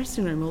in his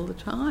dressing room all the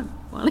time.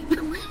 Well, he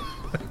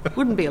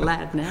wouldn't be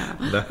allowed now.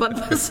 No.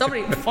 But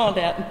somebody would find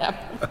out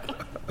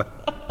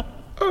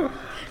now.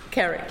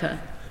 Character,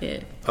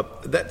 yeah.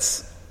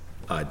 That's,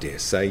 I dare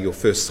say, your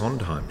first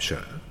Sondheim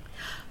show.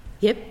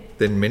 Yep.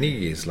 Then many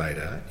years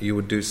later, you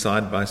would do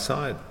Side by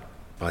Side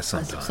by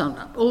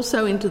Sondheim.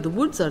 Also Into the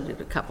Woods I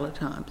did a couple of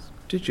times.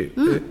 Did you?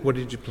 What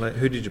did you play?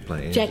 Who did you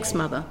play? Jack's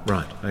mother.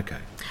 Right, okay.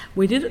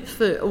 We did it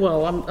for...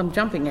 Well, I'm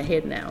jumping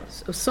ahead now.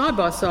 It was Side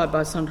by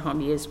Sondheim,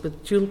 yes,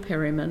 with Jill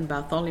Perryman,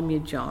 Bartholomew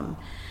John.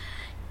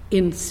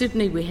 In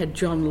Sydney we had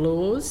John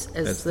Laws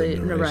as the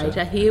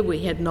narrator. Here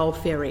we had Noel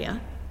Ferrier.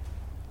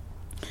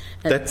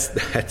 That's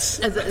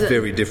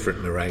very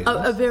different narrator.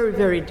 A very,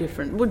 very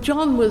different. Well,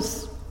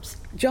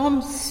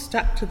 John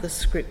stuck to the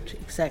script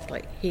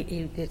exactly.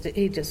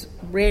 He just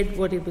read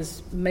what he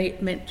was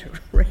meant to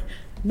read.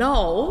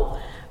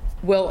 Noel,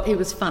 well, he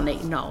was funny,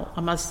 Noel,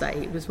 I must say.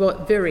 He was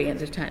very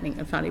entertaining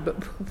and funny, but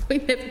we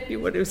never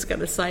knew what he was going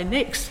to say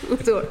next. We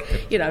thought,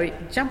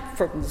 he'd jump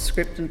from the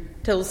script and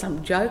tell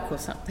some joke or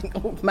something,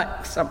 or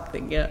make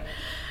something,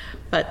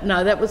 But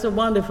no, that was a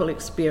wonderful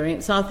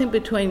experience. I think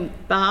between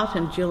Bart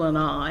and Jill and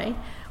I,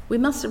 we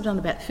must have done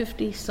about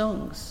 50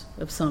 songs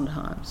of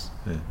Sondheim's.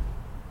 Yeah.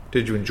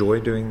 Did you enjoy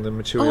doing the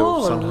material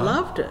of Sondheim? I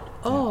loved it.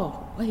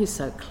 Well, he's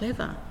so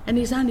clever. And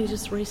he's only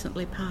just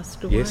recently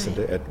passed away. Yes,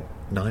 at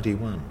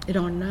 91. I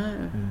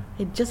know. Yeah.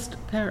 He'd just,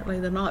 apparently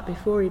the night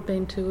before, he'd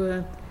been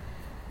to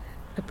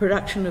a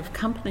production of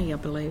Company, I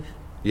believe.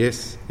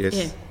 Yes.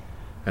 Yeah.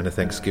 And a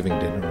Thanksgiving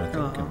dinner, I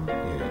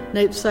think. No,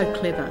 it's so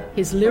clever.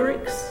 His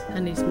lyrics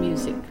and his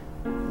music.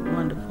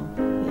 Wonderful,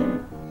 yeah.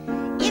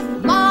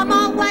 If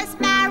Mama was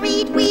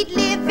married, we'd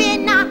live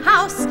in a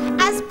house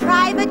as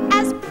private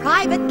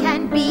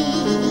can be.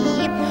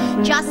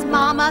 Just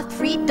Mama,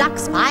 3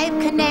 ducks,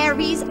 5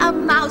 canaries, a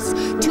mouse,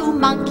 2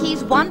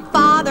 monkeys, 1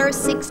 father,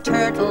 6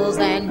 turtles,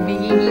 and me.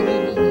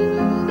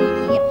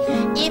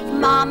 If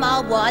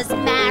Mama was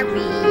married,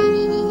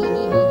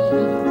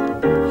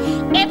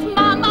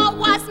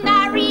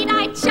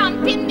 I'd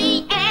jump in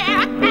the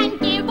air and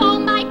give all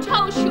my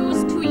toe shoes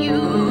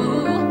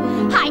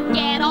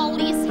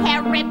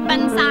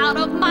ribbons out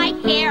of my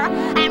hair,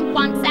 and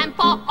once and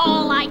for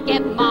all I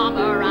get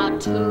Mama a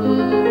too.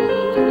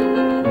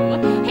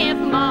 If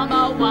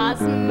Mama was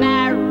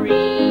married,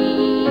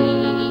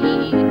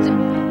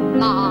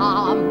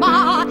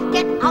 Mama,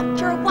 get out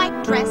your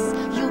white dress,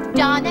 you've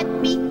done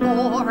it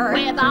before.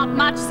 Without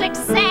much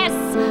success,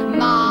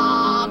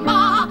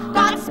 Mama,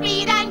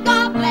 Godspeed and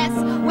God bless.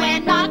 We're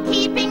not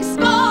keeping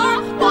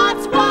score,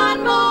 what's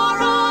one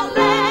more or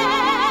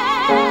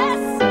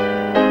less?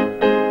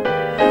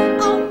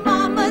 Oh,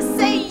 Mama,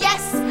 say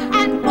yes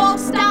and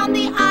waltz down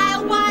the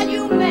aisle while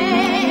you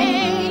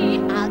may.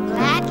 I'll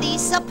gladly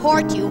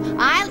support you,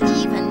 I'll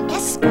even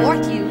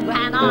escort you,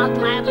 and I'll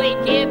gladly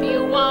give you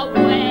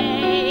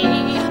away.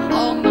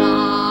 Oh,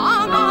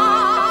 Mama,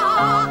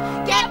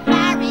 get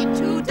married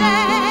today.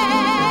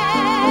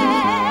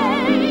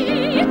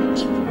 If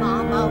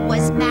Mama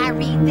was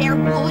married, there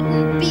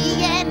wouldn't be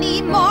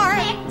any more.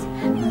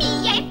 Let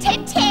me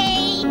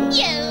entertain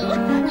you.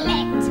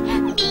 Let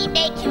me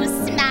make you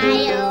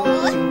smile.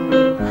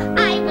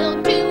 I will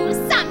do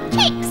some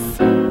kicks.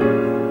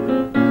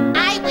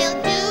 I will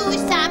do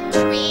some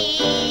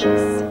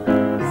tricks.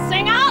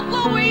 Sing out,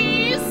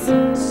 Louise.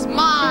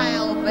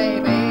 Smile,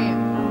 baby.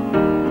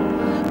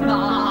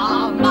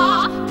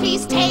 Mama,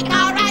 please take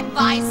our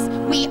advice.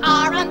 We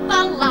aren't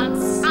the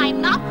lunts.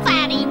 I'm not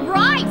planning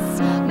rice.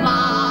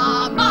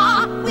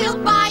 Mama, we'll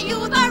buy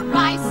you the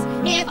rice.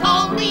 If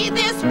only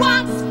this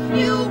once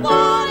you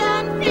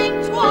wouldn't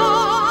think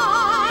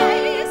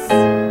twice.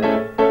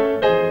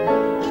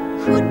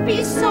 It could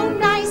be so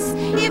nice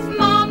if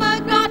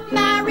Mama got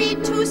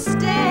married to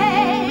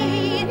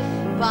stay.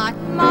 But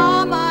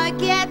Mama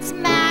gets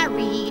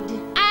married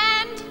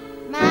and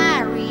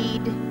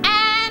married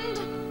and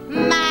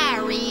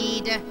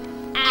married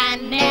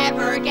and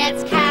never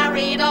gets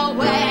carried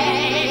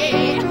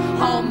away.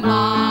 Oh,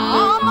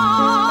 Mama,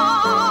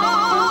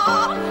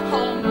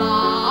 oh,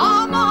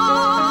 Mama,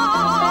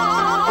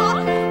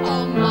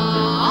 oh,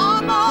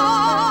 Mama,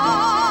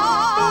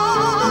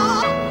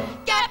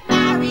 get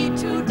married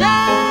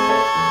today.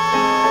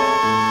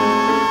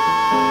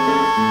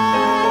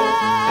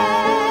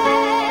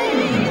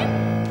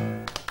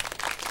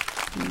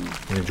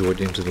 You enjoyed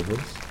Into the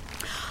Woods?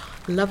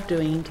 Love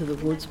doing Into the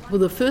Woods. Well,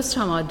 the first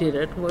time I did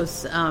it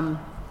was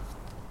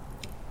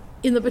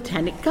in the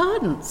Botanic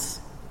Gardens.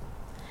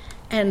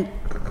 And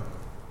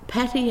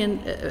Patty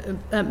and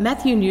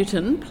Matthew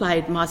Newton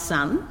played my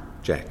son.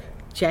 Jack.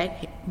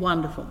 Jack,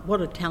 wonderful. What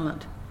a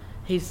talent.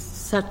 He's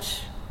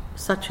such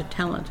a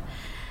talent.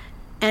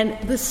 And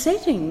the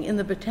setting in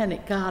the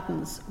Botanic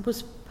Gardens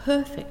was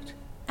perfect,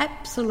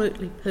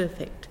 absolutely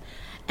perfect.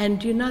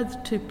 And you know the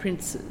two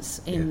princes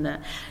in...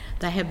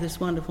 they have this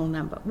wonderful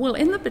number. Well,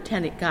 in the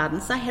Botanic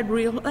Gardens, they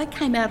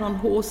came out on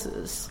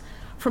horses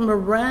from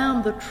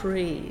around the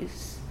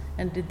trees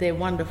and did their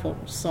wonderful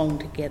song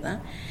together.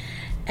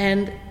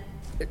 And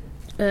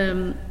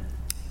the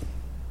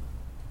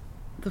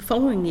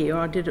following year,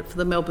 I did it for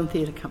the Melbourne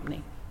Theatre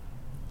Company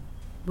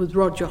with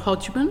Roger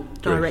Hodgman,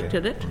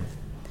 directed it.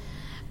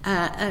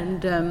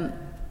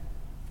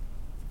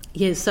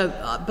 So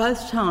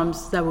both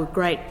times they were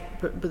great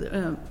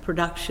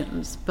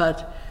productions,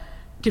 but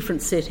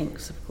different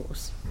settings, of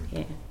course,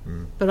 yeah.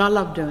 But I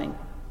love doing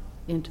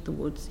Into the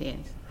Woods, yes.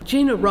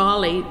 Gina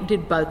Riley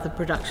did both the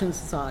productions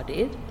as I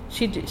did.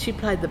 She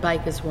played the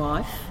baker's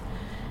wife,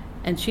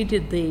 and she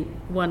did the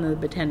one in the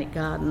Botanic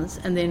Gardens,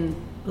 and then,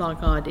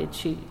 like I did,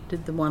 she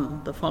did the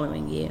one the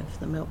following year for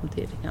the Melbourne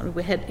Theatre Company.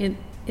 We had, in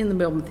the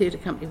Melbourne Theatre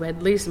Company, we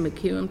had Lisa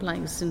McEwen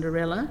playing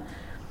Cinderella.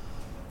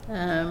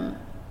 John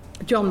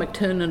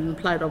McTernan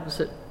played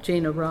opposite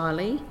Gina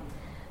Riley,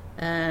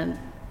 and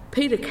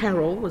Peter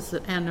Carroll was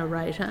our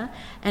narrator,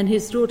 and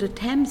his daughter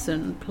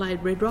Tamsin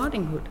played Red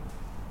Riding Hood.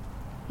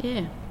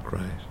 Yeah.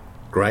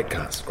 Great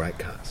cast.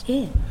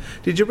 Yeah.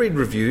 Did you read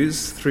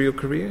reviews through your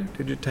career?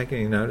 Did you take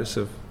any notice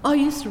of... I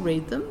used to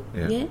read them,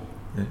 yeah.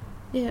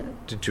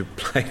 Did you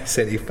place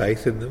any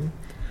faith in them?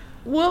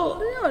 Well,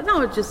 no,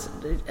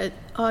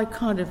 I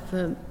kind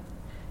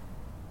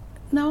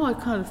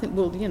of think,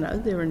 well, you know,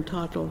 they're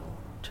entitled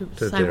to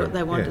say what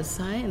they want to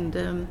say,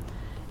 and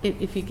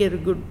if you get a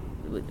good,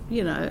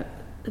 you know,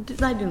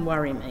 they didn't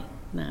worry me,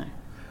 no.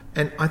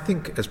 And I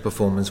think as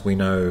performers we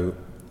know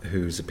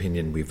whose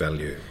opinion we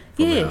value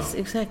from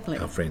exactly.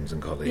 our friends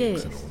and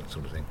colleagues and all that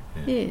sort of thing.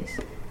 Yeah. Yes.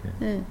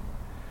 Yeah.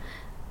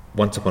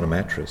 Once Upon a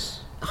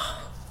Mattress.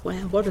 Oh,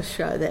 wow, what a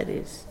show that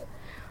is.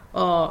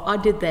 Oh, I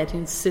did that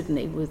in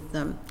Sydney with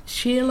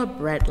Sheila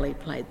Bradley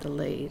played the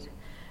lead.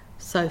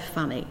 So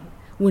funny.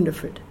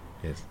 Winifred.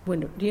 Yes.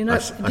 Winifred. Do you know? I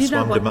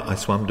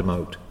swam de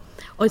moat.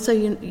 Oh, so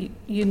you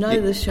know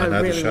the show really well.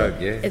 I know the show,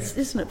 yeah.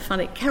 Isn't it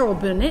funny? Carol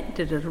Burnett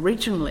did it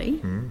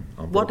originally.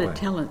 What a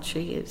talent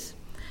she is.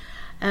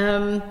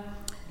 And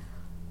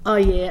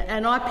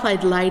I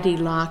played Lady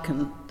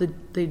Larkin,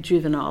 the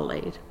juvenile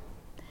lead.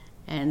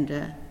 And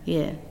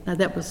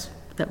that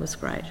was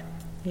great.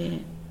 Yeah.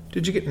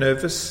 Did you get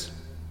nervous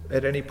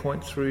at any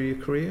point through your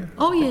career?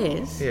 Oh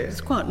yes. Yeah.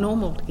 It's quite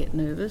normal to get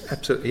nervous.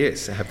 Absolutely,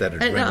 yes. Have that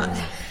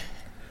adrenaline.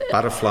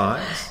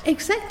 Butterflies.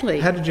 Exactly.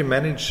 How did you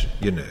manage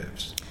your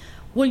nerves?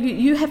 Well,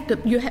 you have to.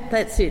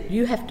 That's it.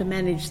 You have to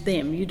manage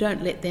them. You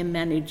don't let them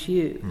manage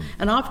you.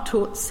 And I've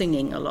taught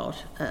singing a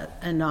lot,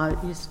 and I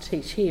used to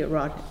teach here,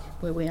 right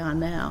where we are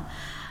now.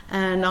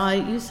 And I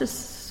used to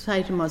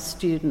say to my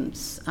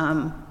students,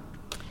 "No,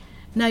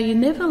 you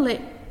never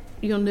let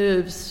your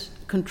nerves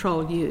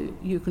control you.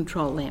 You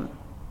control them."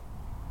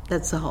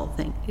 That's the whole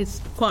thing.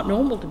 It's quite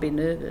normal to be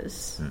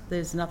nervous.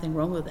 There's nothing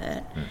wrong with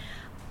that.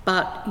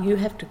 But you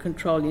have to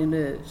control your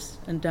nerves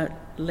and don't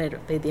let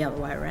it be the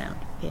other way around.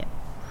 Yeah.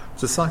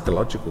 It's a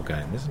psychological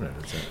game, isn't it?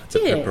 It's a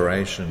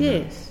preparation.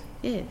 Yes.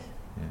 Yeah,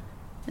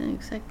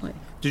 exactly.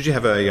 Did you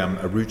have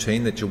a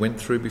routine that you went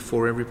through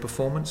before every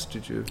performance?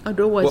 Did you? I'd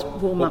always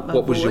warm up my voice.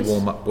 What was your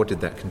warm-up? What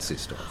did that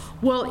consist of?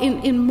 Well,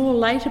 in more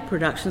later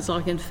productions,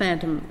 like in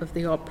Phantom of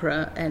the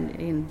Opera and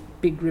in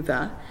Big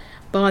River,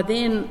 by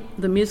then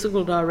the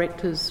musical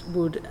directors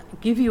would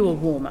give you a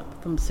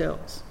warm-up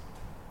themselves.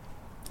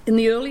 In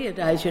the earlier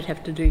days, you'd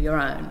have to do your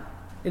own.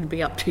 It'd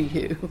be up to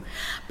you.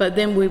 But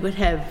then we would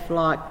have,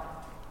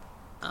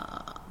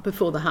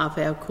 before the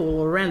half-hour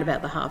call, or around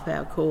about the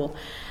half-hour call,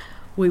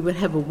 we would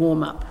have a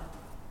warm-up.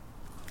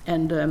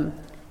 And the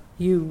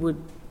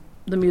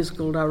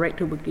musical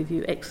director would give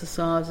you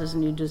exercises,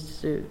 and you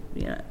just do,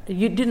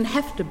 you didn't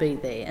have to be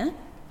there,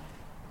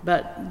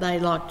 but they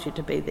liked you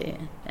to be there.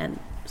 And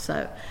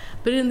so,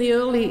 but in the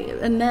early,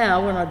 and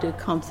now when I do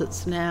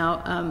concerts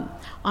now,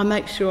 I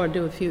make sure I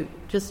do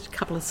just a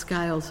couple of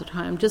scales at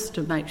home, just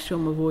to make sure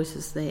my voice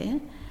is there.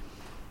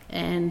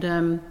 And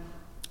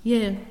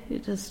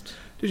it just...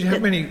 Did you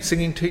have many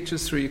singing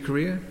teachers through your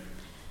career?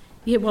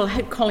 Yeah, well, I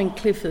had Colin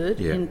Clifford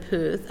in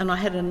Perth, and I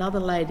had another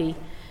lady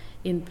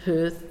in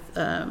Perth,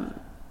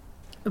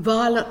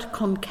 Violet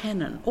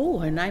Concannon. Oh,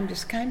 her name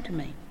just came to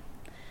me.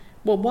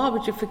 Well, why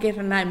would you forget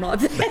a name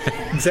like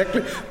that?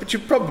 Exactly, but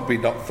you've probably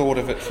not thought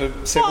of it for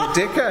several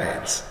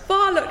decades.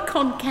 Violet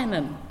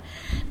Concannon.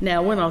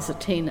 Now, when I was a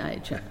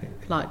teenager,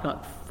 like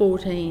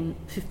 14,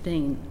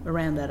 15,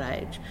 around that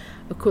age,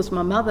 of course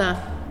my mother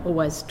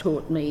always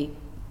taught me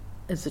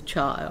as a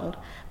child,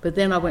 but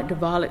then I went to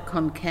Violet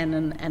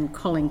Concannon and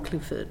Colin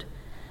Clifford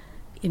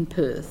in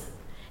Perth,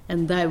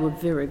 and they were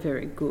very,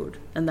 very good.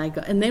 And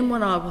then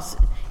when I was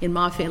in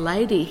My Fair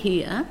Lady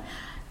here,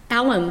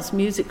 Alan's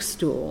music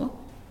store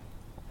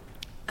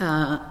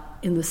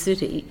in the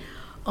city,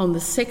 on the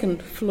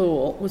second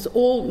floor, was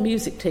all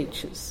music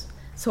teachers.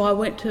 So I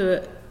went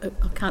to,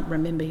 I can't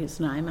remember his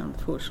name,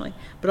 unfortunately,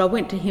 but I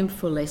went to him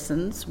for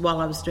lessons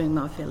while I was doing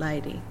My Fair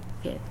Lady.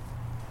 Yeah.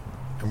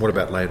 And what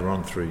about later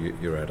on through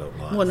your adult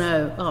life? Well,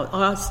 no,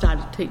 I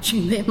started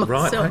teaching them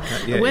myself. Right,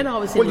 okay, yeah. When I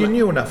was you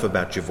knew enough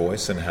about your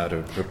voice and how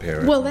to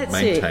prepare it, and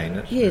maintain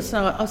it. Yes,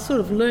 so I sort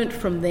of learnt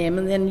from them,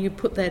 and then you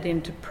put that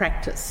into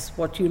practice.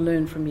 What you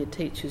learn from your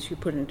teachers, you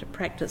put into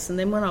practice. And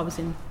then when I was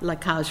in La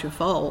Cage aux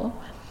Folles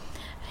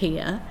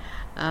here,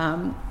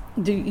 that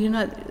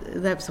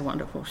was a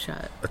wonderful show.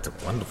 It's a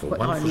wonderful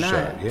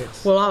show,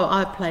 yes. Well,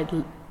 I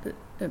played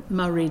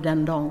Marie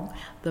Dandon,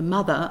 the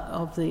mother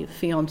of the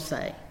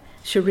fiancé.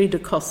 Cherie de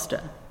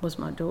Costa was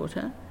my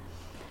daughter.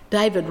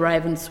 David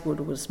Ravenswood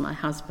was my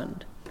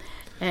husband.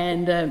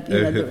 And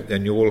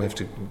and you all have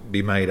to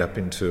be made up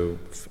into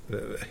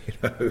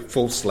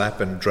full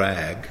slap and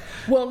drag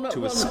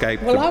to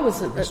escape. Well, I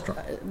was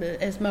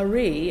as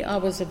Marie. I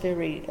was a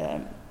very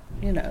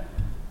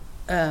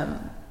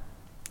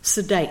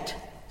sedate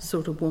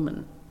sort of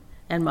woman,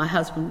 and my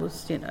husband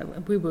was.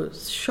 We were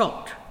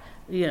shocked.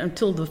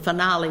 Until the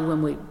finale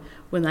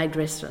when they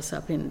dressed us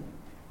up in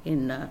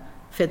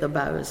feather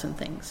boas and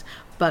things,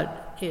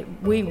 but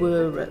we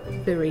were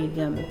very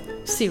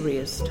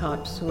serious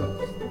type sort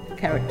of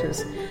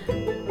characters.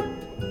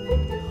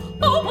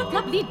 Oh, what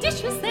lovely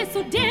dishes, they're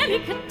so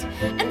delicate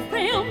and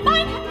frail.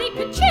 Mine have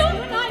naked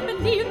children, I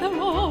believe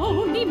they're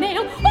only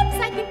male. Oops,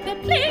 I think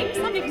they're playing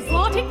some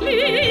exotic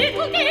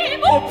little game.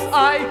 Oops,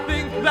 I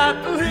think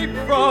that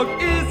leapfrog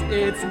is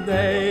its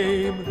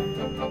name.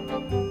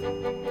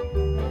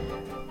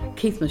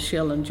 Keith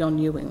Michelle and John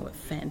Ewing were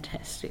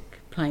fantastic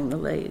playing the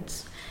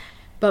leads.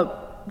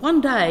 But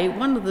one day,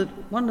 one of the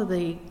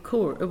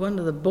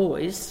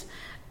boys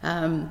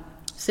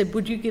said,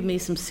 "Would you give me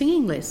some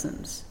singing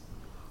lessons?"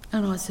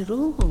 And I said,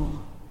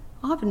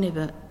 I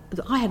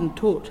hadn't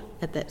taught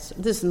at that.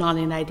 This is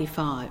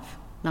 1985.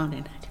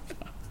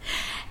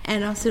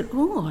 And I said,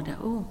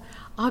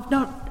 I've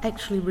not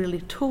actually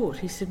really taught.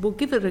 He said, "Well,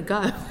 give it a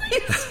go."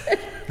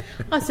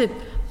 I said,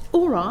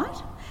 "All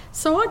right."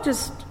 So I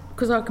just,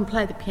 because I can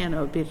play the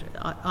piano a bit,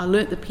 I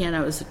learnt the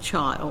piano as a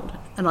child,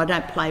 and I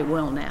don't play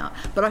well now,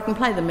 but I can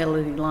play the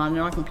melody line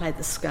and I can play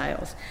the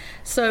scales.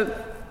 So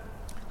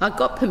I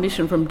got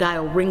permission from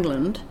Dale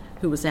Ringland,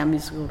 who was our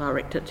musical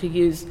director, to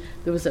use,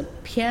 there was a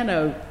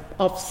piano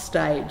off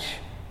stage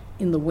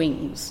in the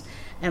wings,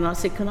 and I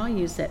said, "Can I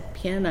use that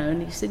piano?"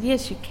 And he said,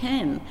 "Yes, you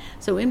can."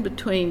 So in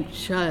between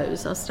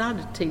shows, I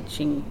started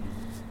teaching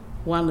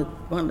one,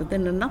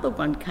 then another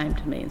one came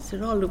to me and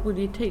said, "Oh, look, will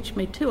you teach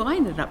me too?" I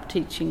ended up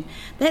teaching.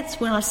 That's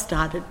when I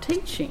started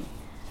teaching,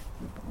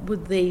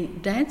 with the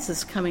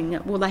dancers coming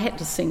up. Well, they had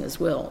to sing as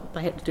well.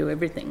 They had to do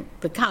everything.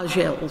 The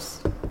Cargels.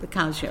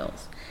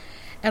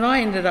 And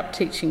I ended up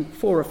teaching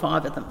 4 or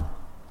 5 of them.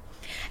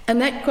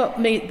 And that got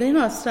me, then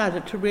I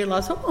started to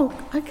realise,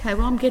 okay,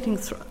 well, I'm getting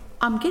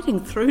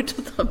through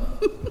to them.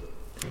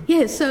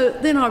 Yeah, so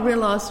then I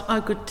realised I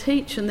could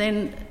teach, and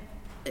then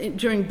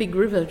during Big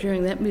River,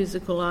 during that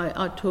musical,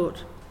 I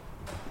taught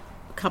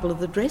a couple of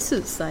the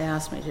dresses they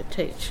asked me to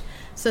teach.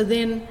 So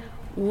then,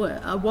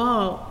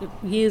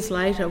 years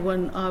later,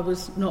 when I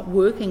was not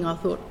working, I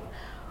thought,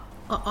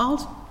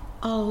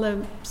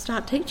 I'll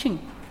start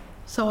teaching.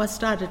 So I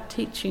started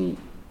teaching,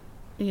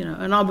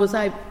 and I was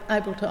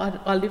able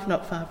to, I live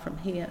not far from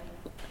here.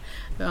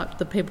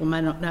 The people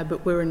may not know,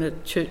 but we're in a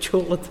church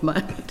hall at the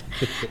moment.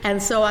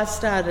 And so I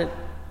started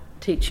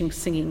teaching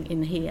singing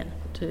in here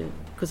too,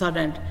 because I've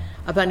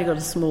only got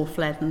a small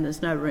flat and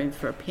there's no room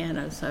for a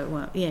piano,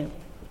 so yeah.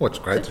 Well, it's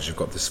great that you've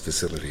got this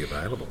facility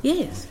available.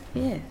 Yes,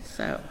 yeah.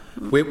 So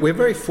we're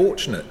very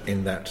fortunate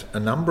in that a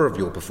number of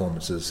your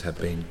performances have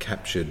been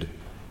captured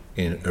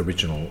in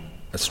original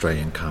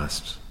Australian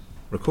cast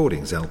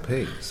recordings,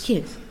 LPs.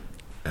 Yes.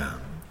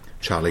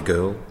 Charlie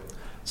Girl,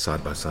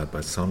 Side by Side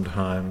by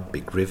Sondheim,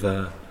 Big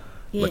River,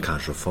 Yeah. La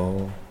Cage aux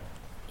Folles.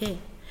 Yeah.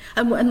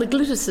 And the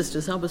Glitter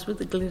Sisters, I was with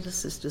the Glitter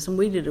Sisters, and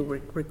we did a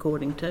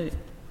recording too.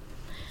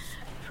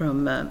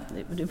 From,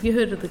 have you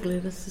heard of the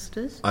Glitter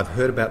Sisters? I've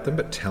heard about them,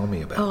 but tell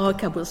me about them. Oh,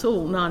 okay, well, it's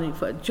all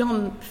 1940.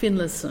 John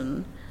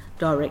Finlayson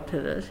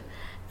directed it,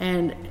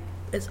 and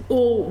it's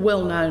all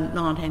well-known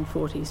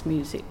 1940s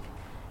music.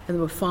 And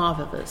there were 5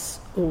 of us,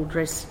 all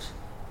dressed,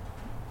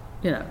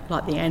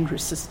 like the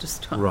Andrews Sisters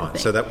type of Right,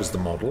 thing. so that was the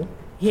model?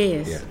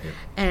 Yes, Yeah.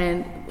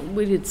 And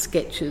we did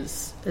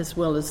sketches as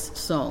well as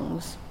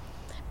songs.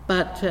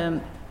 But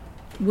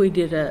we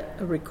did a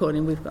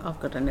recording. I've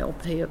got an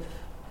LP of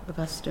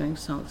us doing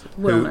songs.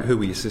 Who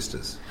were your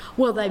sisters?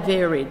 Well, they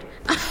varied.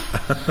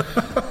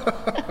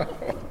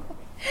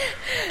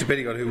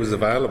 Depending on who was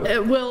available.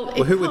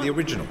 Who were the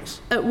originals?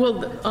 I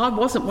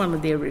wasn't one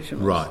of the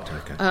originals. Right,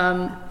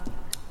 okay.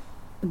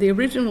 The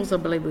originals, I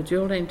believe, were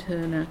Geraldine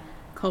Turner,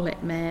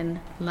 Colette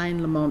Mann,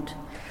 Lane Lamont,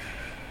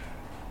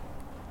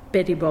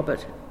 Betty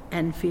Bobbitt,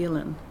 and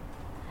Phelan.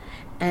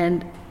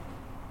 And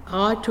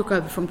I took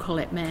over from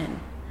Colette Mann,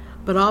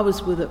 but I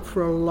was with it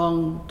for a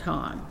long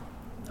time,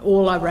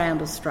 all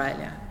around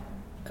Australia,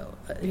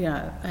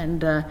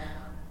 and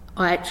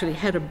I actually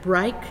had a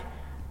break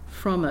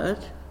from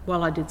it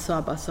while I did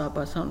Side by Side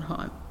by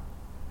Sondheim,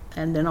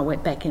 and then I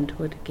went back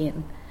into it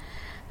again.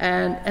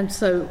 And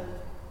so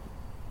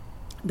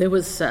there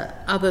was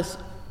others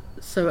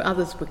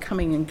were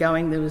coming and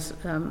going. There was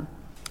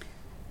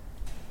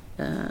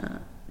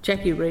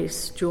Jackie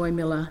Reese, Joy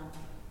Miller,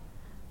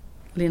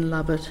 Lynn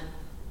Lovett,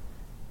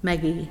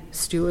 Maggie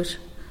Stewart,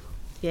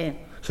 yeah.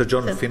 So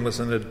John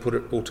Finlayson had put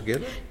it all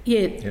together?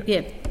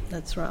 Yeah,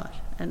 that's right.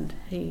 And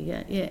he,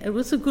 it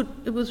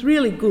was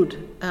really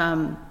good,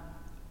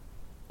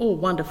 all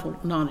wonderful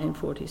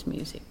 1940s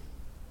music.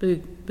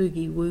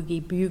 Boogie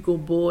Woogie, Bugle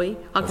Boy,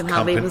 I can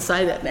hardly even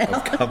say that now.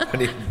 Of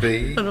Company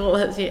B. And all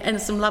that, yeah.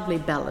 And some lovely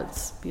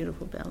ballads,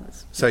 beautiful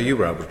ballads. So you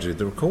were able to do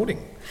the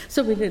recording?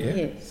 So we did, yeah,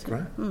 yes.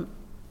 Great.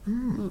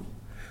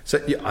 So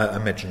I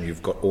imagine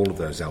you've got all of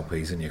those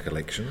LPs in your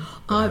collection?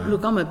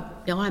 Look, I'm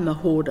a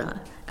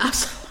hoarder.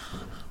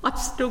 I've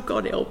still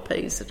got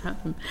LPs at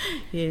home,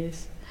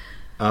 yes.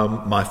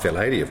 My Fair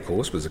Lady, of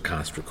course, was a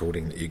cast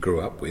recording that you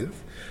grew up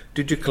with.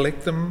 Did you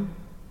collect them,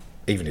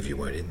 even if you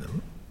weren't in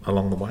them,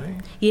 along the way?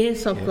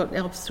 Yes,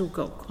 I've still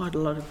got quite a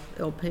lot of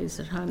LPs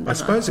at home. I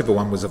suppose if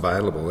one was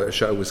available, a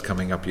show was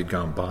coming up, you'd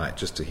go and buy it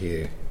just to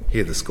hear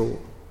the score.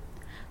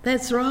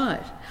 That's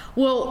right.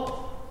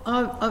 Well,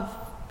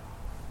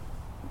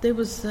 there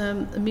was a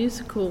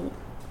musical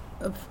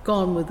of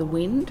Gone with the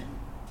Wind,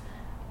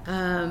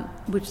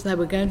 which they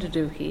were going to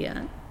do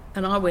here,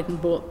 and I went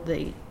and bought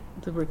the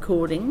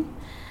recording,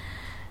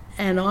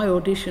 and I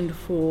auditioned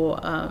for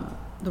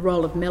the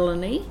role of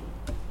Melanie,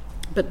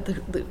 but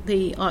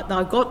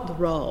I got the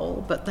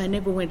role, but they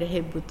never went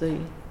ahead with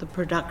the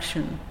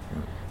production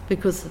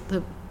because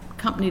the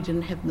company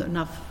didn't have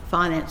enough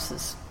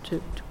finances to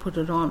put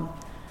it on.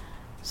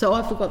 So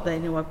I forgot they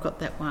knew I've got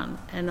that one,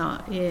 and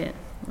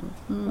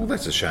Well,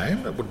 that's a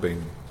shame. It would have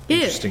been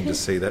interesting to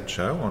see that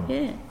show on.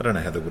 Yeah. I don't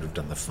know how they would have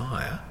done The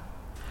Fire.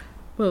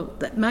 Well,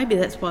 maybe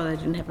that's why they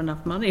didn't have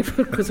enough money,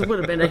 because it would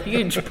have been a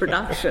huge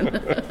production.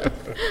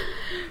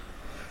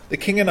 The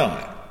King and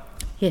I.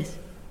 Yes.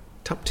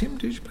 Tup Tim?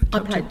 Did you play Tup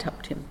Tim? I played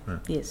Tup Tim,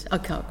 yes.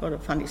 Okay, I've got a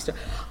funny story.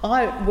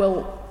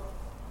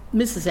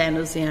 Mrs.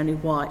 Anna's the only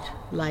white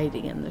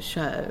lady in the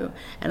show,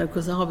 and of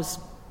course I was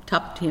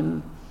Tup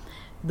Tim,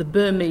 the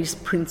Burmese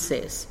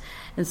princess.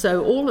 And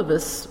so all of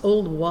us,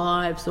 all the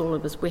wives, all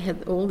of us, we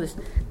had all this.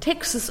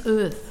 Texas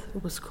Earth,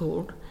 it was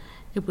called.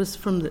 It was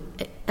from the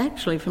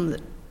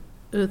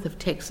earth of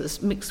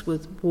Texas mixed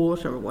with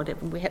water or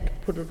whatever. We had to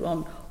put it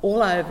on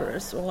all over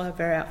us, all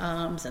over our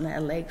arms and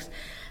our legs.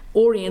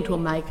 Oriental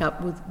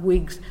makeup with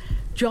wigs.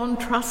 John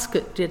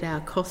Truscott did our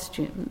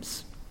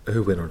costumes.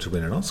 Who went on to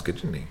win an Oscar,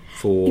 didn't he?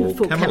 For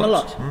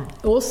Camelot.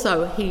 Mm.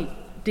 Also, he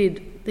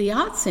did the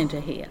art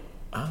centre here.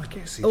 I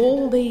guess he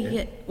all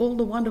did.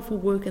 the wonderful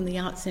work in the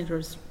Art Centre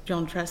of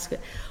John Truscott.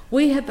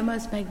 We had the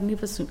most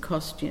magnificent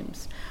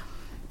costumes,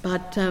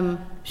 but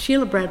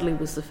Sheila Bradley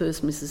was the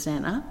first Mrs.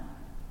 Anna,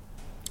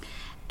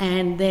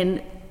 and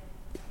then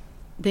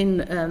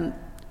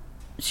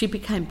she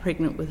became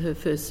pregnant with her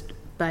first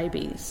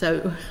baby,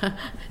 so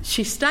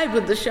she stayed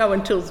with the show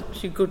until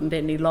she couldn't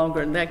any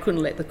longer, and they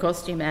couldn't let the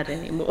costume out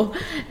anymore.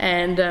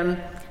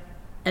 And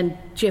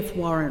Jeff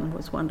Warren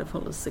was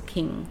wonderful as the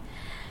king.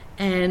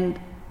 And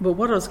well,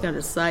 what I was going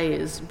to say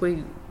is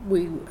we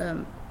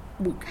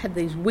had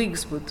these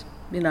wigs with,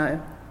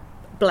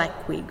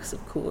 black wigs,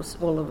 of course,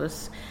 all of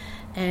us.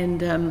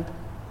 And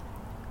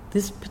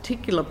this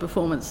particular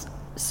performance,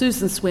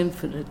 Susan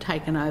Swinford had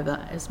taken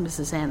over as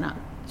Mrs. Anna.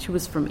 She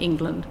was from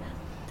England.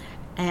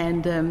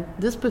 And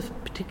this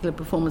particular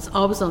performance,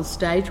 I was on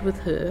stage with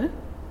her,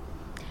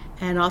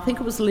 and I think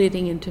it was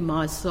leading into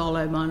my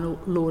solo, My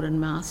Lord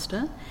and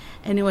Master.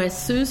 Anyway,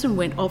 Susan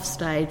went off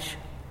stage,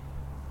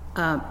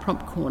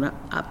 prompt corner,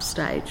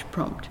 upstage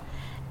prompt.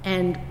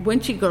 And when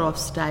she got off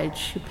stage,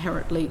 she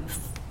apparently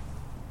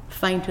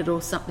fainted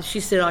or something. She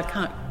said, I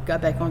can't go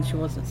back on, she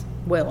wasn't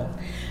well.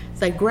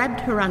 They grabbed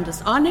her under...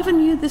 I never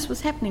knew this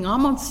was happening.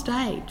 I'm on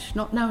stage,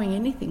 not knowing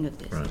anything of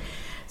this. Right.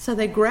 So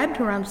they grabbed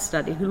her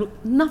understudy, who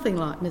looked nothing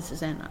like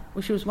Mrs. Anna.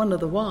 Well, she was one of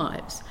the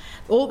wives.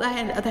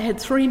 They had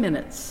 3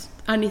 minutes,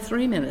 only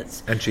 3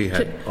 minutes. And she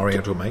had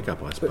oriental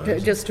makeup, I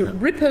suppose. Just to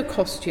rip her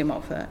costume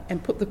off her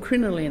and put the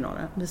crinoline on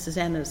her, Mrs.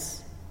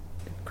 Anna's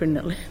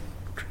crinoline.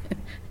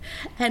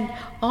 And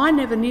I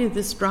never knew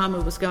this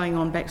drama was going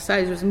on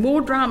backstage. There was more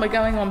drama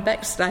going on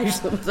backstage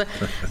than was.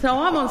 So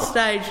I'm on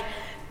stage.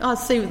 I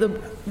see the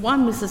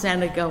one Mrs.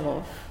 Anna go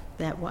off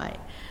that way.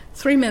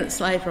 3 minutes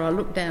later, I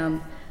look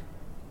down.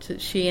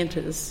 She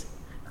enters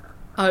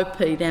OP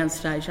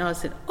downstage, and I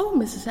said, "Oh,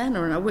 Mrs.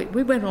 Anna," and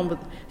we went on with.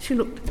 She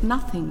looked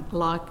nothing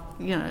like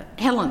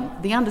Helen.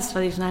 The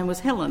understudy's name was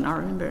Helen. I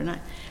remember her name,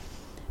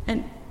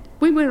 and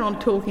we went on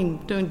talking,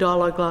 doing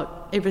dialogue like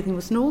everything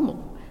was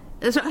normal.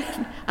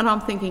 And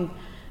I'm thinking,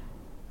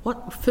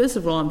 what? First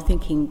of all, I'm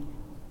thinking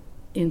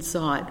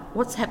inside,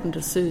 what's happened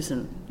to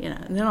Susan?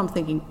 And then I'm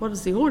thinking, what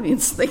does the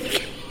audience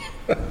think?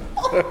 At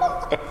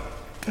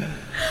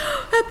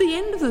the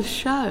end of the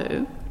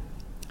show,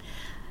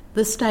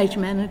 the stage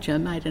manager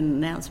made an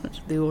announcement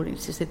to the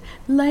audience. He said,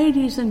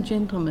 "Ladies and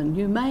gentlemen,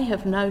 you may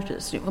have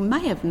noticed." Well,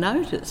 may have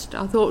noticed.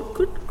 I thought,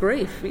 good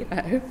grief,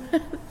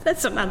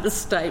 that's an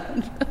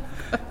understatement.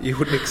 You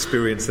wouldn't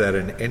experience that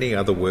in any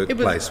other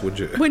workplace, would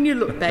you? When you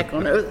look back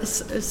on it,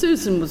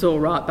 Susan was all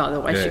right, by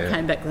the way. She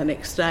came back the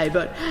next day.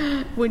 But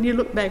when you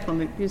look back on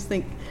it, you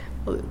think,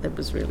 oh, that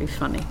was really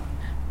funny.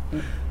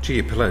 Gee,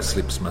 your pillow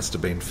slips must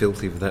have been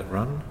filthy with that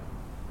run.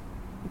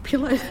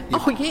 Pillow?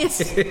 Oh,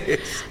 yes.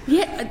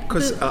 Yeah.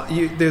 Because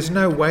there's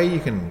no way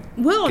you can.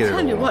 Well, I'll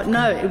tell you what.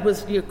 No, it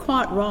was. You're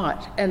quite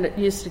right, and it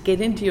used to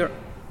get into your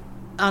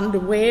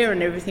underwear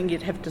and everything.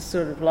 You'd have to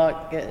sort of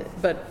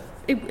but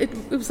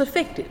it was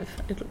effective.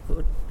 It looked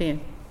good. Yeah.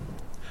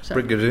 So,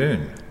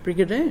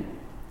 Brigadoon.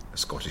 A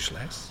Scottish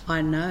lass.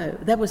 I know.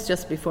 That was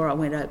just before I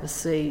went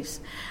overseas.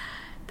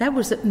 That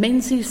was at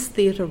Menzies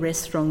Theatre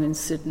Restaurant in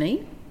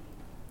Sydney.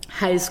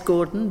 Hayes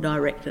Gordon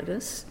directed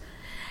us,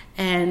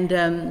 and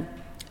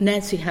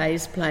Nancy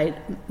Hayes played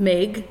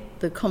Meg,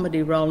 the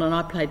comedy role, and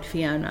I played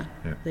Fiona.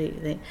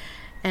 Yeah.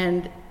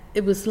 And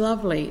it was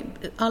lovely.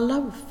 I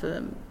love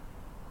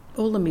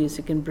all the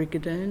music in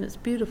Brigadoon. It's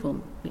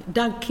beautiful.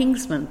 Doug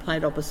Kingsman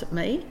played opposite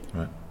me.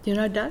 Right. Do you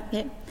know Doug?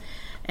 Yeah.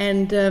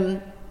 And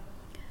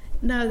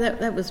no,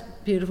 that was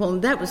beautiful.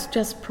 And that was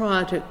just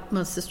prior to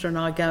my sister and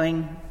I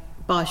going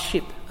by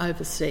ship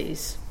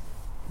overseas,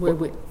 where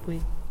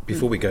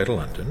before we go to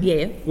London.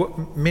 Yeah.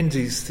 What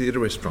Menzies Theatre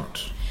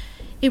Restaurant?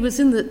 It was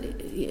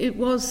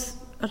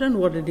I don't know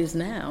what it is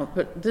now,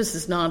 but this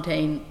is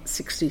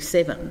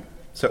 1967.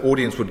 So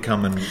audience would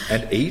come and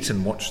eat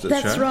and watch the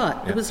show? That's right.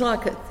 Yeah. It was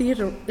like a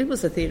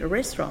theatre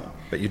restaurant.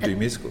 But you do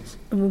musicals?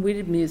 And we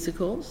did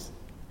musicals.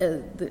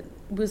 It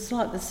was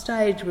like the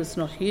stage was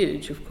not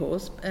huge, of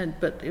course,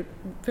 but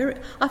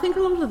I think a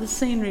lot of the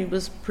scenery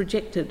was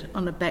projected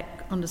on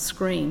a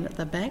screen at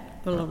the back,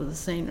 a lot of the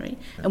scenery,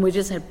 and we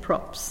just had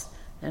props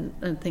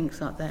and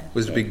things like that.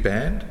 Was it a big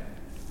band?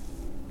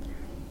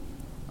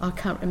 I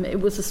can't remember.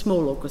 It was a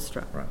small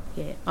orchestra. Right.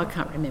 Yeah, I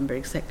can't remember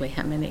exactly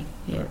how many.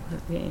 Yeah, right.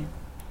 Yeah.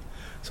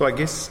 So I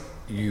guess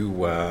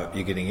you're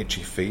getting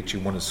itchy feet.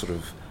 You want to sort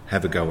of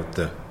have a go at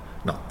the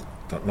not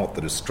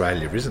that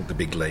Australia isn't the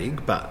big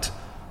league, but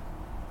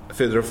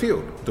further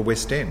afield, the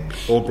West End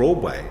or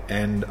Broadway.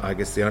 And I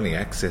guess the only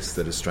access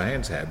that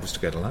Australians had was to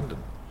go to London.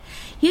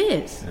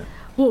 Yes. Yeah.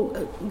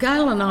 Well,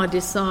 Gail and I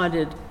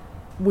decided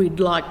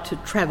we'd like to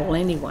travel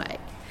anyway,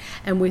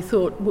 and we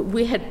thought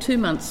we had 2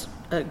 months.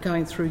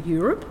 Going through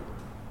Europe,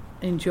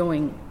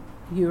 enjoying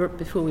Europe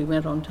before we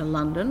went on to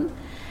London.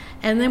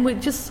 And then we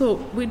just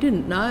thought, we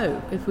didn't know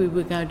if we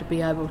were going to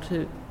be able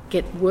to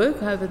get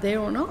work over there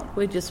or not.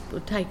 We just were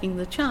taking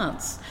the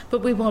chance.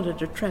 But we wanted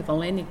to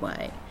travel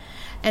anyway.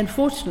 And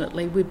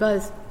fortunately, we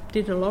both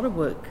did a lot of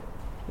work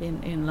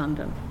in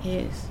London,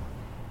 yes.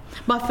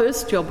 My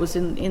first job was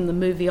in the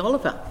movie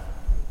Oliver.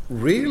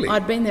 Really?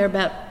 I'd been there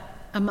about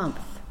a month,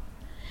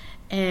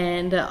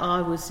 and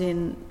I was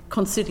in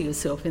Consider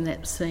Yourself in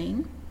that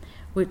scene,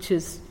 which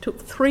took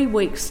 3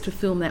 weeks to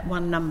film that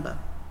one number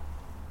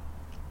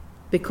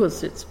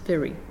because it's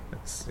very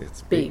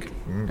it's big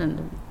and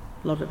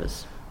a lot of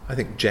us. I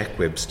think Jack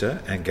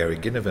Webster and Gary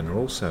Ginnivan are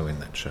also in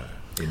that show,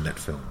 in that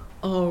film.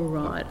 Oh,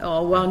 right.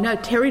 Oh, well, no,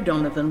 Terry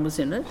Donovan was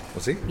in it.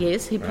 Was he?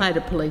 Yes, he played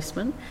a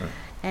policeman. Right.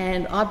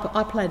 And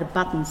I played a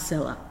button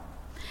seller.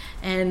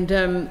 And,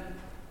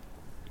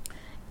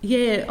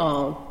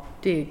 oh,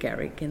 dear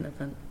Gary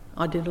Ginnivan.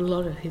 I did a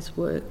lot of his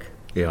work.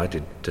 Yeah, I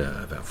did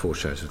about 4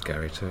 shows with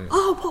Gary too.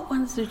 Oh, what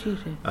ones did you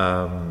do?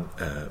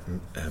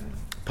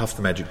 Puff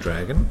the Magic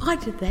Dragon. I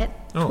did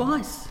that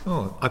twice.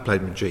 Oh, I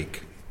played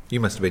Majik. You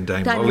must have been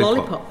Dame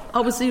Lollipop.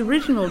 I was the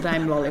original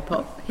Dame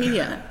Lollipop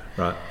here.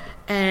 Right.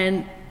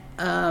 And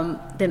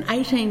then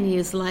 18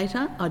 years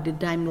later, I did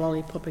Dame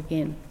Lollipop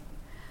again.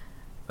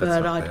 That's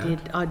but not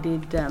bad. I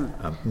did.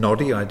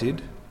 Noddy, I did.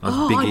 Big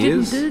I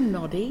Ears. didn't do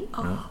Noddy.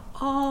 Oh,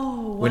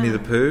 wow. Winnie the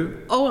Pooh.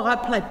 Oh, I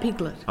played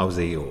Piglet. I was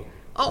Eeyore.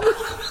 Oh,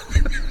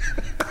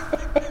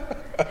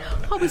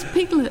 I was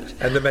Piglet.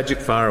 And the Magic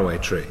Faraway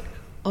Tree.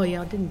 Oh,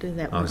 yeah, I didn't do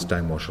that one. I was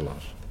Dame Washalot.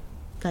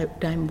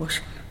 Dame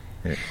Washalot.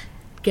 Yeah.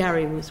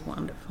 Gary was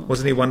wonderful.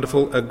 Wasn't he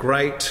wonderful? A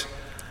great...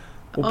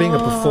 Well, being a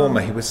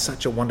performer, he was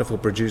such a wonderful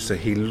producer.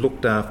 He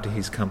looked after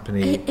his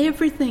company.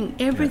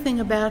 Everything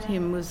about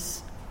him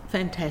was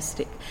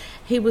fantastic.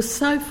 He was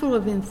so full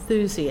of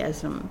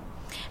enthusiasm,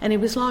 and he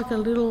was like a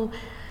little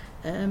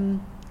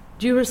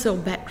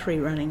Duracell battery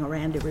running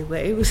around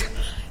everywhere.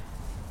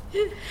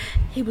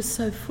 He was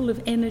so full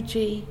of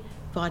energy,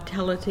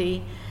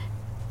 vitality,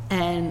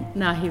 and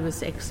he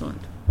was excellent.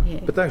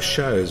 Yeah. But those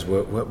shows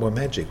were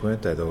magic,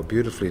 weren't they? They were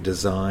beautifully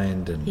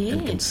designed and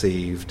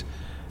conceived,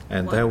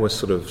 and they were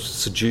sort of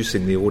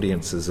seducing the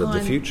audiences of the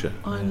future.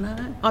 I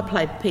know. I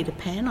played Peter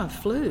Pan. I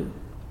flew.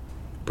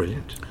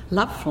 Brilliant.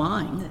 Love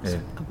flying. That's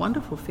a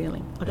wonderful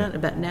feeling. I don't know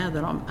about now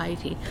that I'm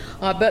 80,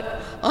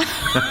 but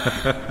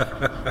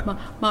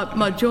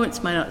my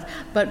joints may not.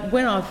 But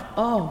when it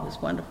was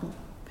wonderful.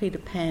 Peter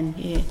Pan,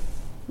 yeah.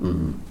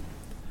 Mm.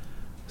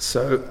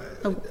 So,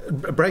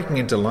 breaking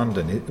into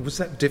London, was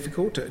that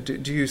difficult?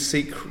 Do you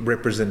seek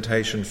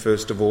representation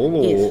first of all,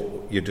 or yes.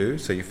 You do?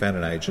 So you found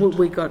an agent? Well,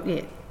 we got,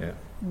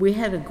 we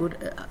had a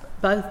good...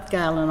 both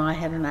Gail and I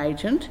had an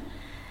agent,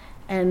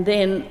 and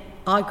then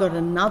I got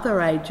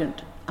another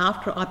agent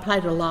after I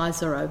played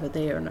Eliza over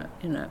there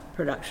in a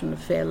production of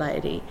Fair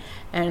Lady,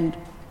 and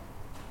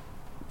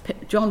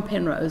John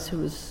Penrose, who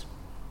was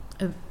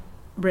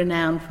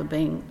renowned for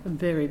being a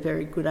very,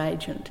 very good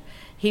agent,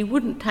 he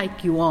wouldn't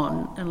take you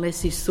on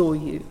unless he saw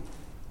you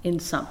in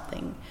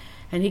something.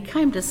 And he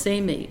came to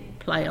see me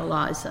play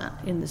Eliza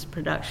in this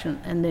production,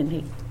 and then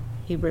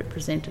he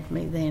represented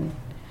me then.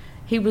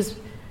 He was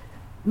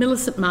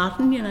Millicent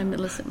Martin, you know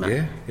Millicent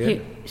Martin? Yeah.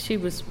 She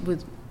was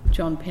with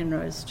John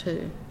Penrose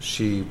too.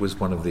 She was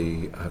one of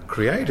the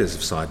creators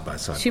of Side by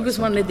Side. She was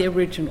one of the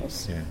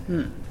originals. Yeah.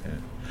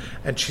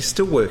 And she's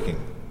still working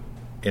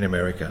in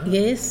America.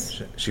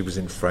 Yes. She was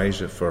in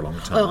Frasier for a long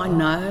time. Oh, I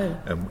know.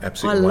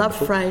 Absolutely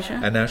wonderful. I love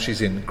Frasier. And now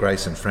she's in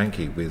Grace and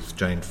Frankie with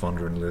Jane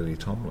Fonda and Lily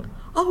Tomlin.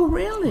 Oh,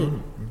 really?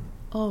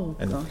 Oh,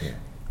 gosh. Yeah,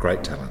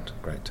 great talent.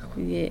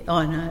 Yeah,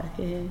 I know,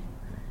 yeah.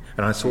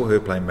 And I saw her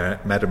play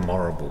Madame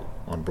Morrible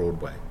on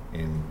Broadway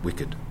in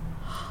Wicked.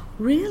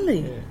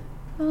 Really? Yeah.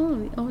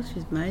 Oh,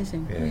 she's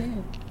amazing. Yeah.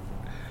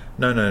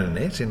 No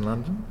Nanette in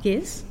London?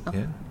 Yes.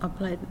 Yeah. I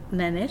played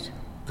Nanette.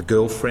 The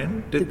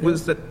girlfriend?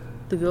 Was that...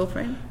 The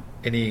girlfriend?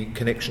 Any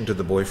connection to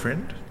the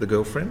boyfriend, the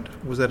girlfriend?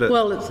 Was that a...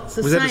 Well, it's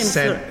the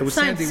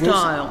same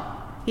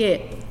style. Yeah.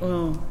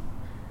 Oh,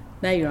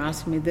 now you're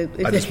asking me.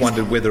 I just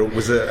wondered whether it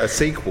was a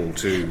sequel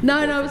to...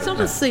 No, it's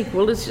not a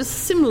sequel. It's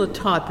just similar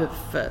type of...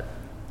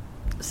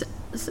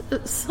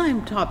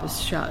 same type of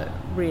show,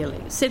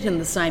 really. Set in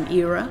the same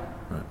era,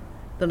 right.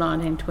 The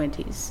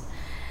 1920s.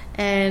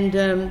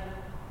 And,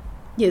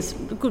 yes,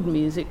 good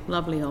music,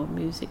 lovely old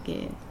music,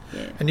 yeah.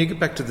 And you get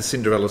back to the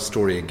Cinderella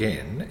story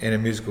again in a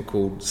musical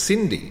called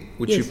Cindy,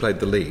 which you played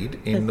the lead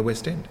in the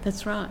West End.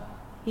 That's right,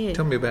 yeah.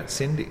 Tell me about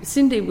Cindy.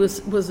 Cindy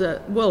was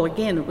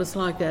again, it was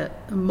like a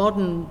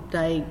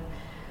modern-day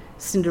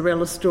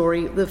Cinderella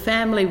story. The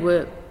family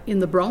were in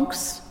the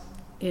Bronx,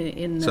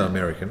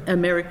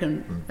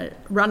 American,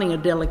 running a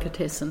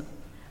delicatessen.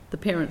 The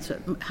parents,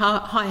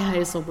 High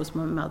Hazel was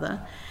my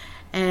mother,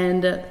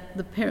 and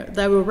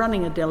they were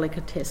running a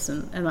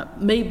delicatessen, and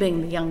me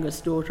being the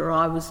youngest daughter,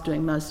 I was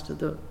doing most of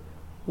the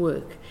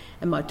work,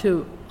 and my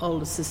two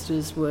older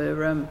sisters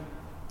were,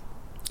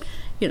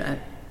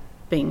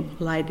 being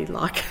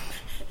ladylike,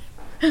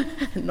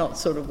 not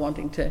sort of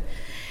wanting to.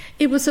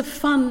 It was a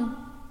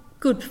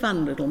good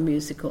fun little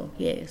musical,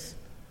 yes.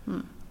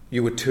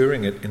 You were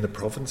touring it in the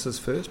provinces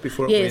first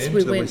before it went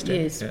into the West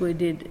End? Yes, we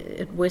did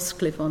at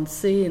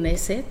Westcliff-on-Sea in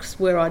Essex,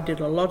 where I did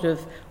a lot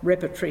of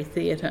repertory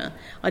theatre.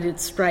 I did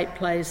straight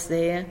plays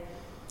there,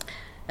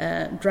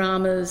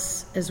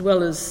 dramas, as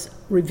well as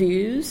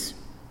revues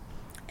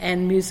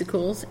and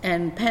musicals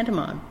and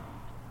pantomime.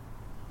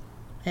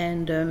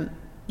 And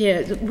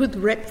with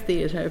rep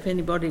theatre, if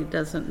anybody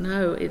doesn't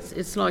know,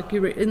 it's like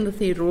you're in the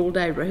theatre all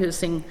day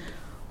rehearsing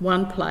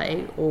one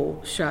play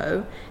or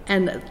show,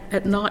 and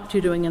at night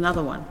you're doing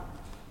another one.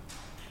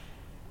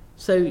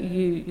 So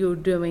you're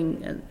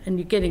doing, and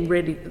you're getting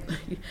ready.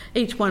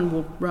 Each one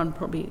will run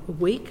probably a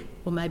week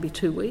or maybe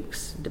 2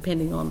 weeks,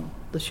 depending on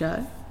the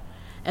show.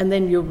 And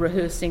then you're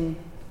rehearsing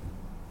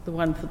the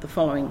one for the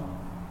following.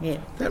 Yeah.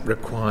 That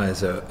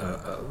requires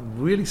a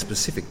really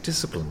specific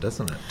discipline,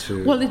 doesn't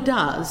it? Well, it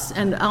does.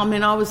 And I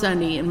mean, I was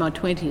only in my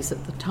 20s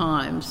at the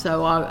time,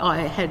 so I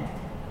had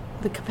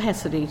the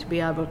capacity to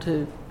be able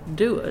to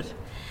do it.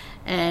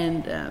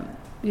 And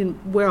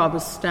where I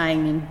was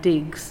staying in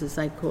digs, as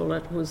they call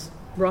it, was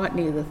right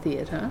near the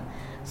theatre.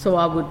 So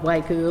I would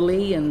wake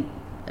early and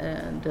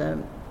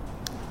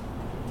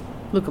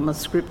look at my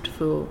script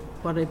for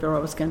whatever I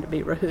was going to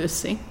be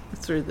rehearsing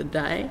through the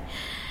day.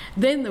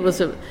 Then there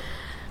was a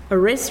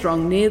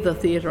restaurant near the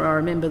theatre. I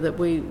remember that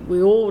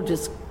we all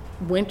just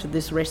went to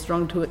this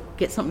restaurant to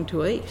get something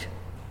to eat,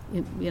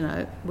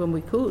 when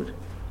we could.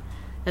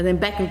 And then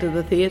back into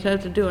the theatre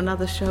to do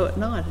another show at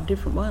night, a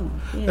different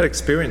one. Yeah. That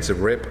experience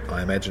of rep,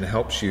 I imagine,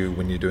 helps you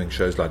when you're doing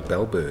shows like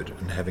Bellbird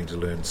and having to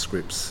learn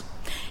scripts.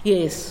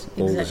 Yes,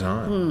 all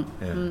exactly.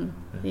 the time.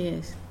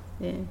 Yes,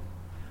 yeah.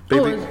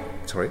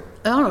 Sorry?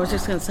 Oh, I was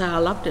just going to say I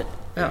loved it.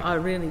 I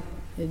really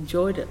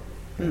enjoyed it.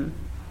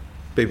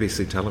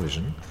 BBC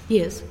Television.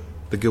 Yes.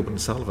 The Gilbert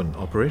and Sullivan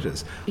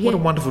operettas. Yeah. What a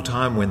wonderful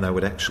time when they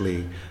would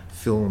actually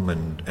film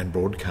and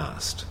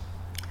broadcast.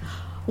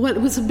 Well,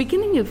 it was the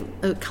beginning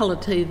of colour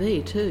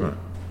TV too. Right.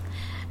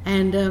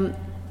 And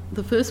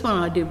the first one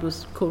I did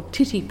was called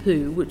Titty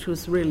Poo, which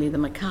was really the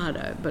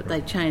Mikado, but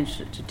they changed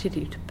it to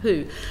Titty to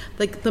Poo.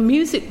 The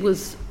music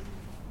was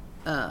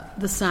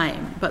the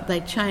same, but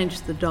they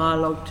changed the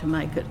dialogue to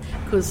make it,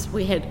 because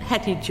we had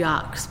Hattie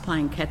Jarks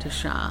playing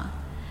Katasha.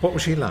 What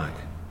was she like?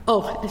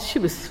 Oh, she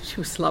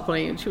was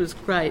lovely and she was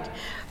great.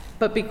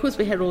 But because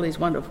we had all these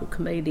wonderful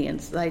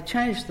comedians, they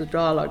changed the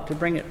dialogue to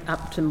bring it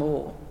up to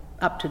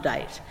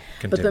date.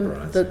 But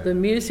the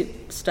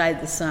music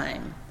stayed the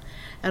same.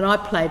 And I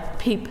played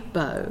Peep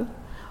Bo,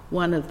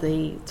 one of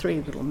the three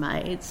little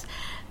maids.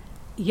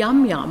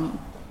 Yum Yum,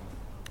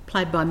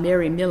 played by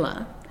Mary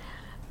Miller.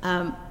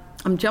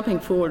 I'm jumping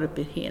forward a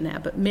bit here now,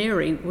 but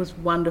Mary was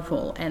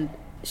wonderful, and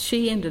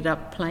she ended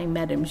up playing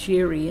Madame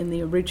Giry in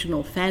the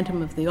original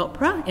Phantom of the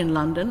Opera in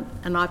London,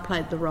 and I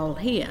played the role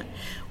here.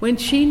 When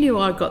she knew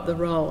I got the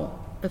role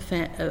of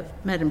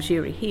Madame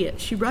Giry here,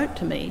 she wrote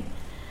to me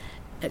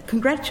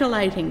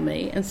congratulating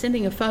me and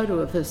sending a photo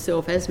of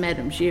herself as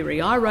Madame Giry.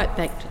 I wrote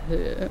back to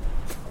her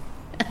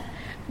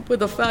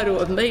with a photo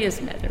of me as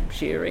Madame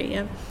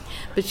Giry.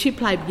 But she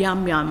played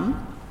Yum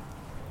Yum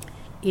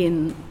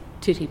in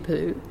Titty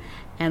Poo,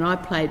 and I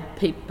played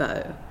Peep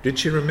Bo. Did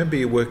she remember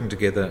you working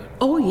together?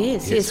 Oh,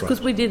 yes, because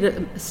right. we did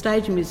a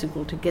stage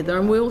musical together,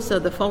 and we also,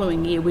 the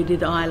following year, we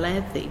did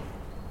Iolanthe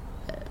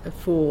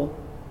for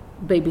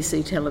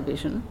BBC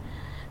Television.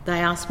 They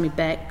asked me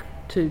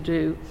back to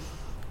do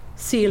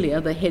Celia,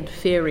 the head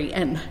fairy,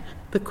 and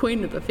the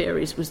Queen of the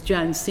Fairies was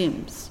Joan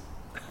Sims,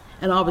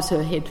 and I was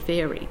her head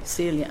fairy,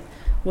 Celia.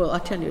 Well, I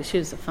tell you, she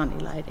was a funny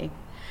lady,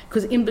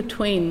 because in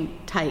between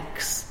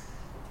takes,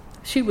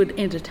 she would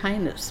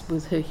entertain us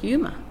with her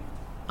humour.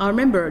 I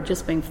remember her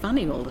just being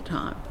funny all the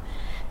time.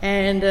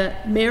 And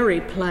Mary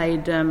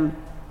played the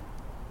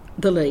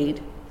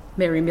lead,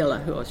 Mary Miller,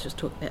 who I was just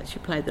talking about. She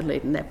played the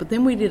lead in that. But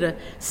then we did a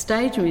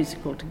stage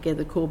musical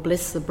together called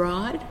Bless the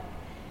Bride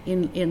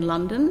in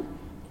London,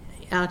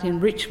 out in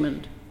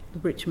Richmond, the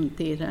Richmond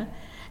Theatre,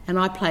 and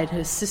I played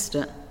her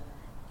sister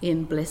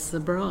in Bless the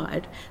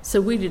Bride.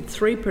 So we did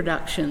 3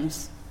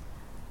 productions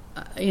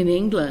in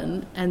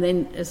England, and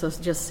then, as I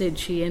just said,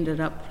 she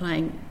ended up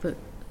playing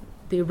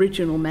the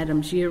original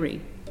Madame Giry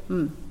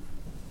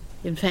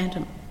in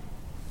Phantom.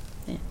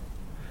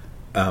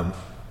 Yeah.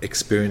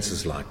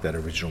 Experiences like that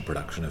original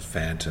production of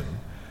Phantom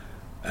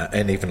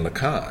and even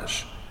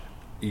Lacage,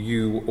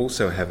 you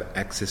also have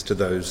access to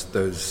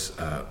those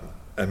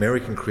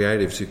American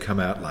creatives who come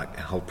out like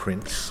Hal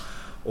Prince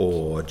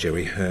or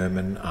Jerry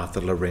Herman, Arthur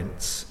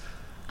Lawrence.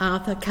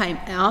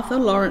 Arthur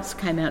Lawrence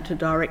came out to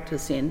direct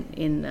us in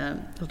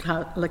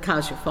La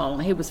Cage aux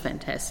Folles. He was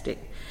fantastic.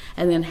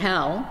 And then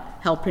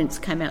Hal Prince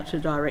came out to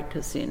direct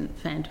us in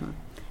Phantom,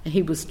 and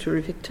he was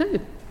terrific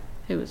too.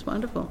 He was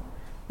wonderful.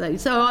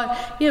 We've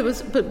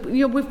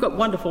got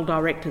wonderful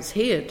directors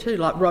here too,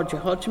 like Roger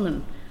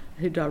Hodgman,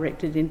 who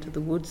directed Into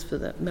the Woods for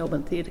the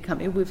Melbourne Theatre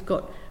Company. We've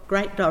got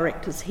great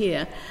directors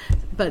here,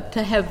 but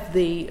to have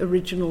the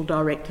original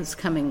directors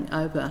coming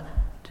over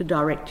to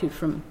direct you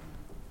from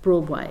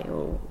Broadway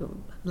or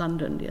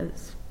London,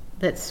 yes,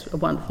 that's a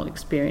wonderful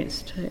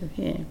experience too,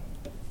 yeah.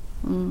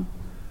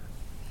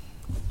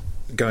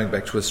 Going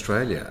back to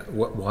Australia,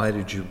 why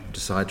did you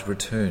decide to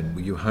return?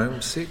 Were you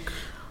homesick?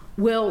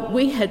 Well,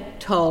 we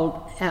had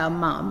told our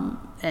mum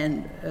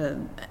and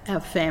our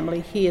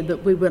family here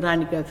that we would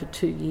only go for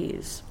 2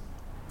 years,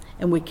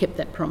 and we kept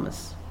that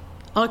promise.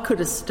 We could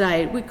have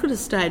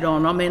stayed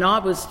on. I mean,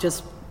 I'd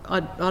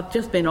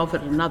just been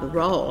offered another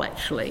role,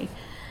 actually,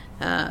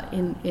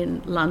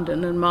 in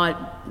London, and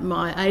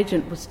my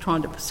agent was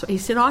trying to persuade. He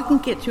said, I can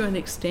get you an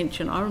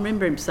extension. I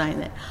remember him saying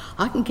that.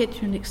 I can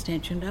get you an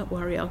extension, don't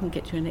worry, I can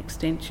get you an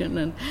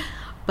extension.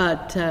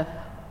 But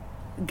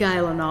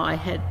Gail and I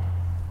had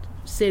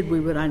said we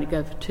would only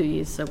go for 2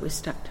 years, so we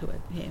stuck to it,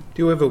 yeah.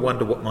 Do you ever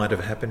wonder what might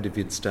have happened if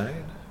you'd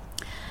stayed?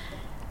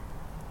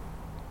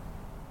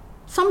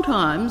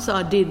 Sometimes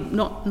I did,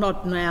 not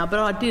now, but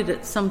I did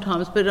it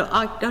sometimes. But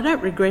I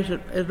don't regret it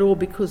at all,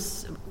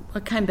 because I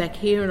came back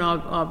here and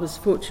I was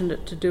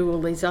fortunate to do all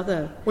these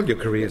other... Well, your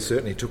career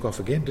certainly took off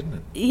again, didn't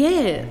it?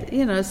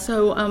 Yeah,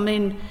 so, I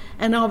mean,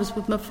 and I was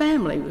with my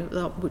family,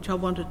 which I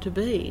wanted to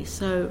be.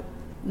 So,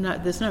 no,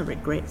 there's no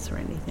regrets or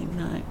anything,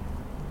 no.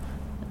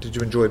 Did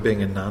you enjoy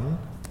being a nun?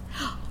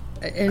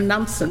 In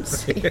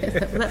nonsense, yeah,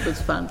 that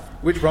was fun.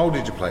 Which role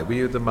did you play? Were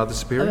you the Mother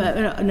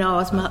Superior? No,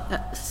 I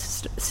was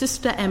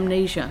Sister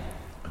Amnesia.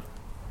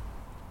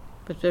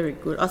 But very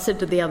good. I said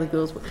to the other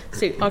girls,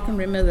 see, I can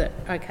remember that,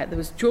 okay, there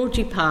was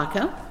Georgie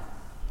Parker.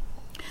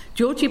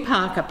 Georgie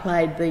Parker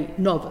played the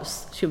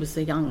novice. She was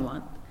the young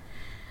one.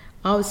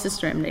 I was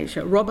Sister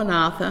Amnesia. Robin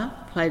Arthur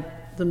played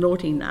the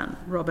naughty nun,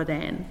 Robert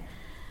Ann.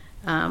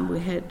 We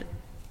had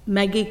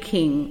Maggie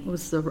King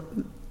was the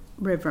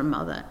Reverend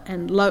Mother,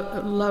 and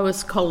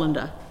Lois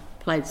Colander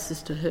played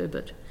Sister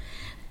Herbert.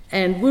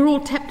 And we're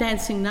all tap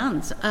dancing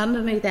nuns.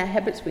 Underneath our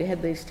habits we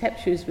had these tap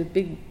shoes with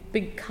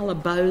big colour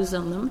bows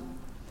on them.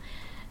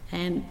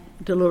 And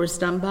Dolores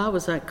Dunbar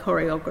was a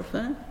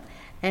choreographer.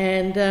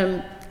 And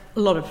a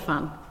lot of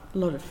fun.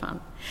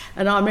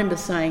 And I remember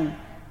saying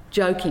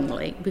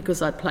jokingly,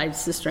 because I played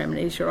Sister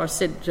Amnesia, I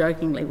said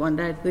jokingly one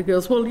day to the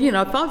girls, well, you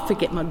know, if I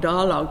forget my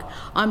dialogue,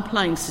 I'm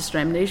playing Sister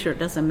Amnesia, it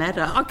doesn't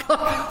matter.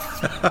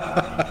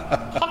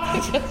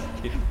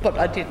 But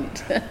I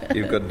didn't.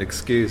 You've got an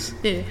excuse.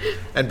 Yeah.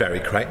 And Barry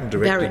Creighton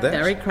directed that.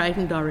 Barry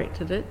Creighton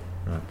directed it.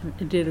 Right.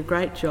 He did a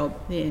great job,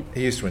 yeah.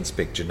 He used to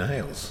inspect your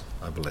nails,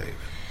 I believe.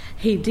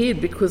 He did,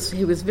 because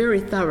he was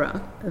very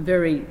thorough, a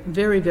very,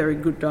 very, very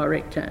good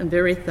director, and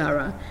very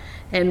thorough.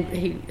 And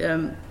he,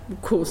 of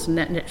course,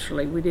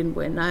 naturally, we didn't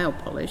wear nail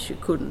polish, you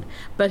couldn't.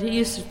 But he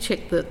used to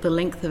check the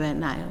length of our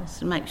nails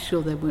and make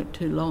sure they weren't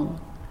too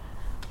long,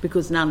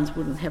 because nuns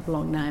wouldn't have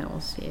long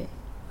nails, yeah.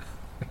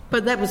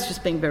 But that was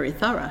just being very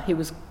thorough. He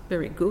was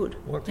very good.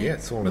 Well, yeah,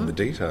 it's all in the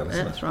detail,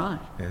 isn't it? That's right.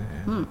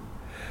 Yeah.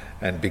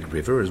 And Big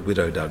River as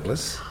Widow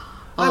Douglas.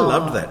 I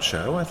loved that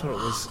show. I thought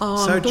it was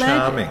so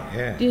charming.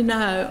 Yeah. You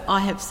know,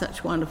 I have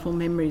such wonderful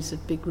memories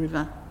of Big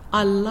River.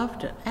 I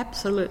loved it,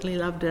 absolutely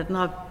loved it. And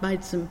I've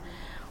made some...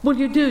 Well,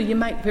 you do. You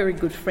make very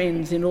good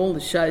friends in all the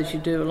shows you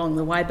do along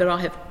the way, but I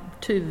have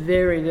two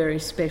very, very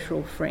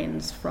special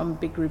friends from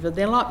Big River.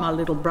 They're like my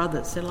little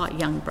brothers. They're like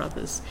young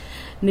brothers.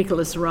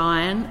 Nicholas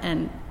Ryan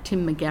and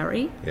Tim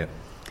McGarry. Yeah.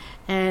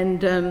 And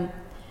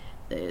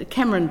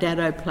Cameron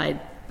Daddo played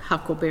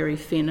Huckleberry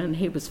Finn, and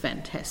he was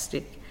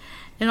fantastic.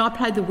 And I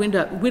played the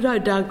Widow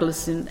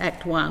Douglas in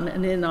Act 1,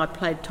 and then I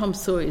played Tom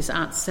Sawyer's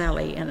Aunt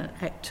Sally in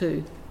Act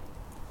 2.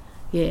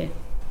 Yeah.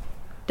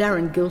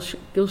 Darren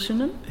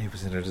Gilshanen. He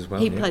was in it as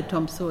well. He played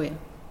Tom Sawyer.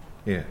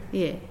 Yeah.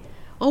 Yeah.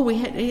 Oh, we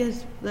had...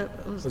 Yes, it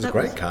was a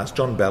great cast.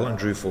 John Bell and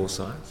Drew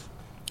Forsyth.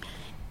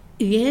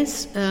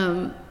 Yes.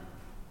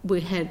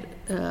 We had...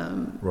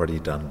 Roddy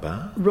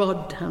Dunbar.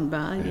 Rod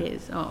Dunbar,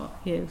 yes. Oh,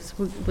 yes.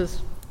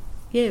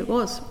 It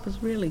was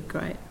really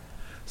great.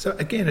 So,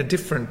 again, a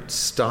different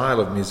style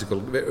of musical,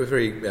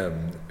 very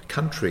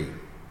country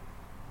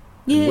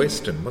and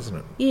western, wasn't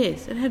it?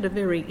 Yes, it had a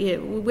very... Yeah,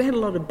 we had a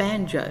lot of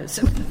banjos.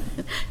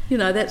 You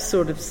know, that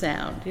sort of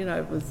sound, you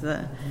know, with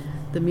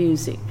the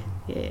music.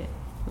 Yeah, it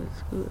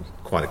was good.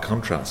 Quite a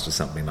contrast to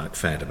something like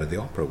Phantom of the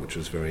Opera, which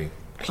was very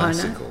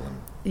classical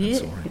and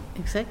soaring.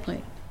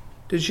 Exactly.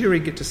 Did Jury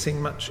get to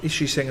sing much?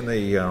 She sang in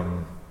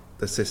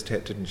the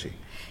sestet, didn't she?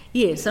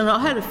 Yes, and I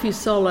had a few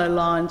solo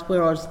lines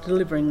where I was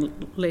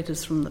delivering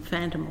letters from the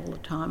Phantom all the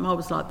time. I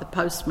was like the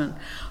postman,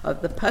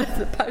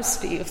 the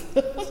postie of,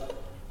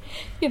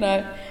 you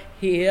know,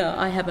 here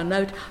I have a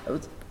note.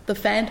 The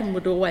Phantom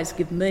would always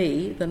give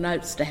me the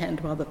notes to hand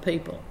to other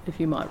people, if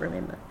you might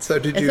remember. So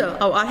did you...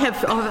 So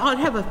I'd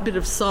have a bit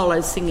of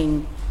solo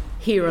singing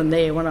here and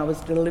there when I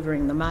was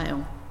delivering the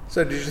mail.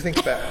 So did you think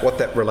about what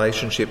that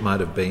relationship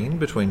might have been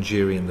between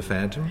Jury and the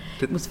Phantom?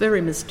 It was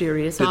very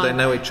mysterious. Did they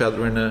know each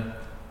other in a...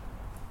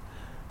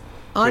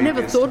 I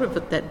never thought of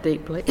it that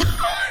deeply.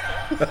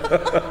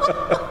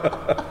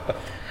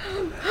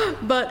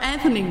 But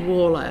Anthony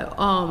Warlow,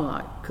 oh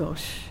my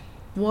gosh,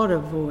 what a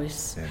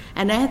voice. Yeah.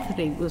 And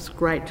Anthony was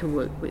great to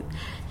work with.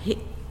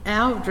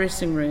 Our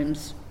dressing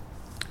rooms,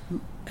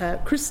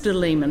 Krista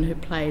Lehman, who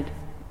played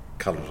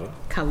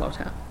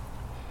Carlotta,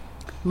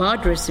 my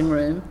dressing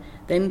room,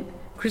 then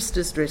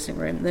Krista's dressing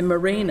room, then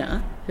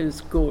Marina,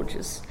 who's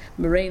gorgeous,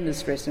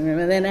 Marina's dressing room,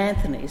 and then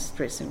Anthony's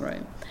dressing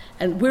room.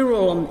 And we're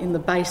all in the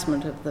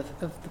basement of the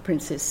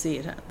Princess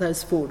Theatre,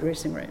 those 4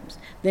 dressing rooms.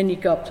 Then you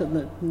go up to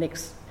the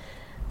next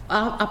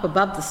up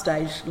above the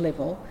stage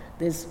level,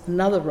 there's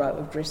another row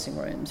of dressing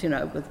rooms,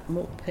 with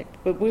more people.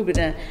 But we were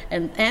down,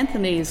 and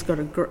Anthony has got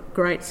a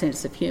great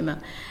sense of humour,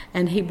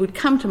 and he would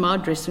come to my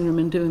dressing room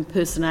and do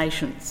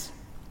impersonations.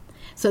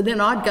 So then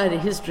I'd go to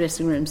his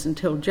dressing rooms and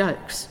tell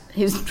jokes.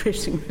 His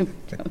dressing room,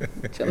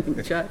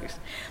 telling jokes.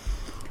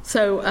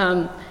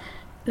 So,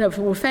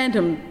 for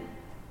Phantom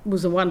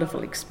was a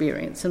wonderful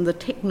experience, and the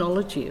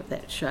technology of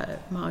that show,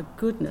 my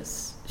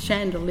goodness,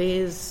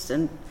 chandeliers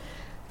and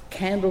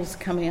candles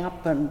coming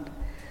up, and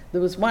there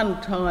was one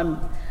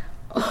time.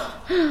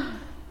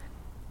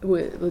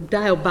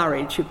 Dale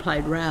Burridge, who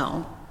played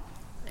Raoul,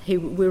 we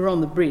were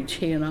on the bridge,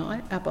 he and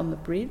I, up on the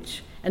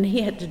bridge, and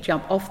he had to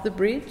jump off the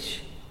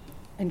bridge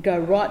and go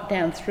right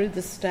down through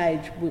the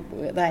stage.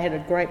 They had a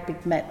great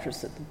big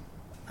mattress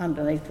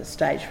underneath the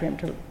stage for him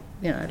to,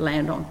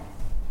 land on.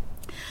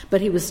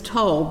 But he was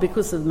told,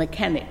 because of the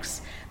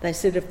mechanics, they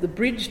said if the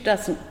bridge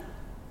doesn't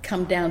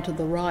come down to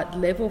the right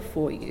level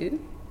for you,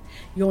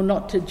 you're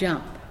not to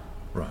jump.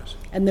 Right.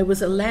 And there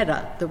was a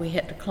ladder that we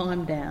had to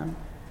climb down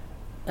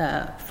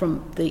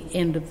from the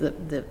end of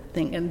the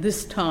thing. And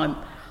this time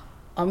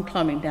I'm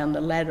climbing down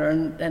the ladder,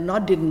 and I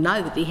didn't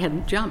know that he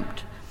hadn't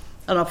jumped.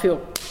 And I feel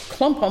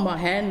clomp on my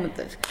hand,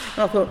 and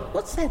I thought,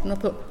 what's that? And I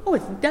thought, oh,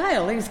 it's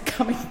Dale. He's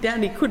coming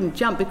down. He couldn't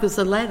jump because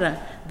the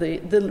ladder,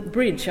 the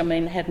bridge,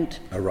 hadn't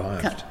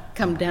arrived.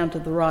 Come down to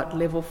the right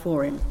level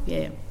for him.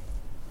 Yeah.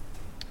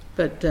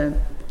 But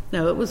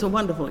no, it was a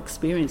wonderful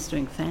experience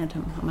doing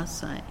Phantom, I must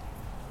say.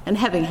 And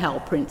having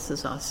Hal Prince,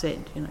 as I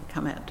said,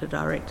 come out to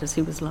direct us,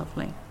 he was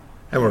lovely.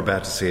 And we're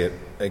about to see it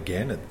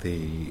again at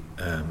the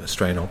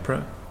Australian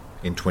Opera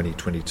in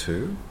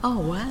 2022. Oh,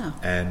 wow.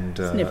 And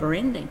it's never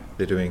ending.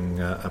 They're doing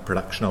a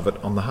production of it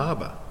on the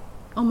harbour.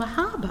 On the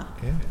harbour?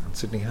 Yeah, on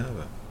Sydney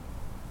Harbour.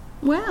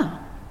 Wow,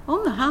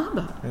 on the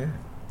harbour? Yeah.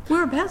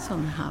 Whereabouts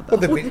on the harbour?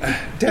 Well, they've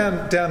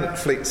been, down at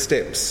Fleet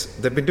Steps.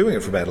 They've been doing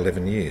it for about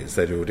 11 years.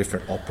 They do a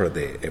different opera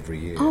there every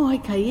year. Oh,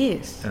 okay,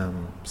 yes.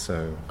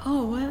 So.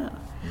 Oh, wow.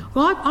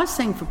 Well, I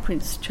sang for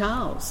Prince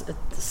Charles at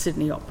the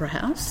Sydney Opera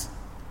House.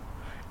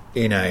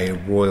 In a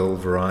royal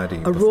variety.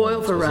 A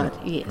royal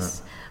variety,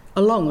 yes. Right.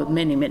 Along with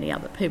many, many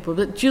other people.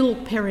 But Jill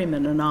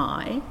Perryman and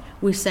I,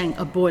 we sang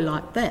A Boy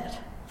Like That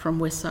from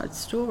West Side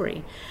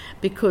Story,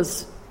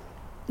 because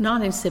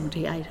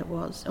 1978 it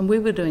was, and we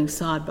were doing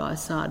Side by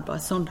Side by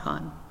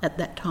Sondheim at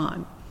that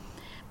time.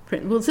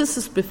 Well, this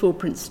is before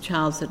Prince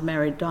Charles had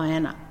married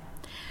Diana,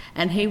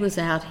 and he was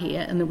out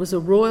here, and there was a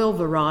royal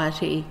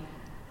variety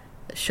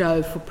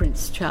show for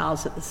Prince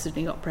Charles at the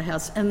Sydney Opera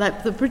House, and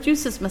the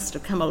producers must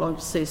have come along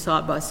to see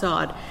Side by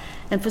Side,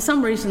 and for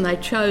some reason they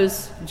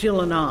chose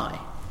Jill and I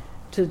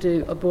to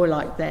do A Boy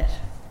Like That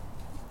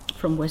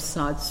from West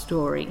Side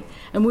Story,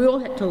 and we all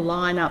had to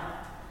line up.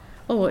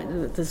 Oh,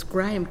 there's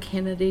Graham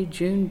Kennedy,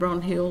 June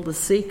Bronhill, the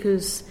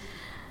Seekers,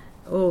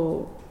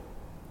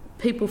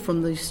 people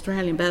from the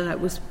Australian Ballet. It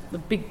was a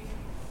big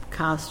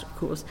cast, of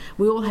course.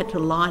 We all had to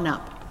line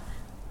up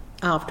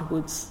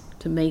afterwards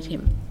to meet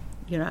him,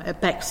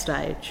 at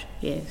backstage,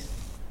 yes.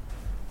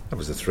 That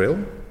was a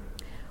thrill?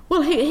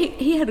 Well,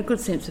 he had a good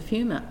sense of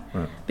humour,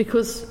 right.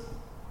 Because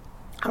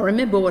I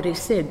remember what he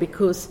said,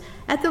 because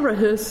at the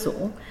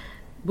rehearsal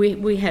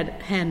we had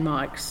hand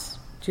mics,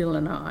 Jill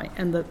and I,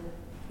 and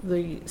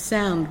the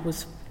sound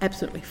was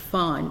absolutely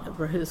fine at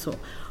rehearsal.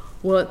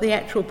 Well, at the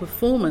actual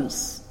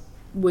performance,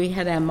 we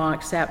had our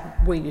mics out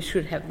where you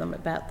should have them,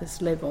 about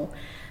this level.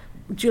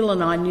 Jill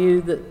and I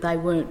knew that they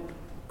weren't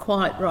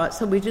quite right,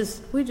 so we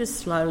just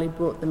slowly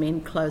brought them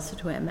in closer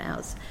to our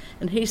mouths.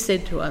 And he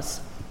said to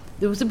us,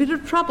 there was a bit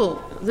of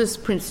trouble, this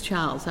Prince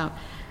Charles, a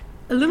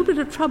little bit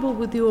of trouble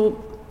with your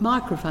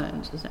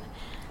microphones.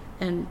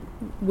 And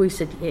we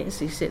said, yes.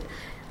 He said,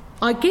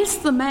 I guess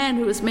the man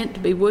who was meant to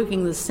be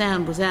working the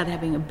sound was out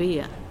having a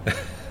beer.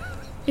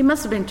 He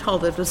must have been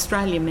told that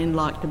Australian men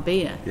liked a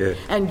beer. Yeah.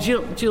 And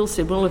Jill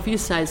said, well, if you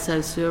say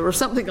so, sir, or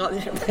something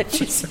like that,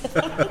 she said.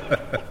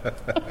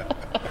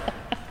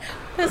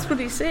 That's what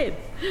he said.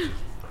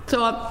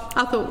 So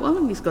I thought,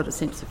 well, he's got a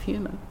sense of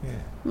humour.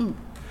 Yeah.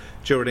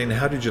 Geraldine,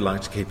 how did you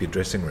like to keep your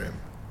dressing room?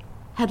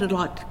 How did I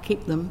like to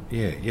keep them?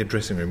 Yeah, your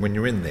dressing room. When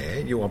you're in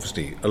there, you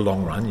obviously, a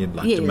long run, you'd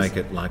like to make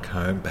it like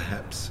home,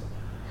 perhaps.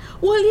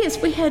 Well,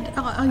 yes, we had...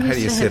 How do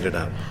you set it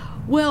up?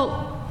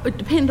 Well, it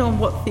depends on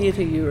what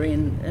theatre you're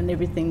in and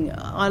everything.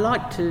 I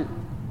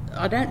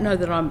don't know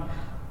that I'm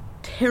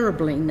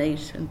terribly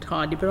neat and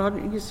tidy, but I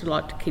used to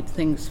like to keep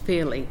things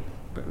fairly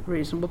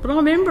reasonable. But I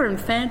remember in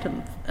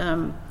Phantom,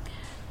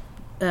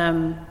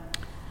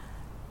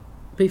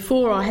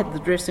 before I had the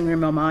dressing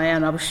room on my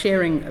own, I was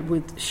sharing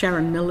with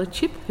Sharon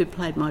Miller-Chip, who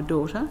played my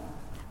daughter.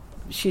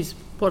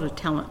 What a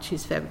talent,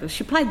 she's fabulous.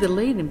 She played the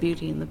lead in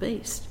Beauty and the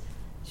Beast.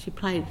 She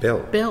played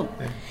Belle.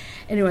 Yeah.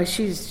 Anyway,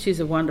 she's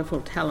a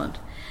wonderful talent.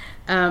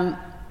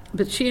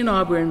 But she and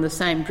I were in the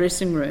same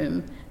dressing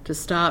room to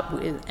start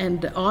with,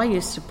 and I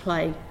used to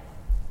play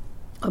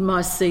on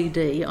my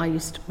CD.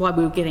 While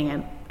we were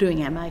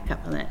doing our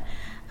makeup and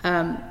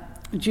that,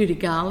 Judy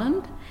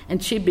Garland,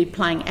 and she'd be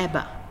playing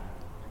ABBA,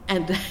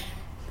 and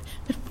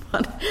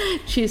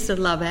She used to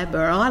love ABBA.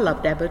 I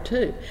loved ABBA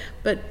too,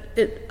 but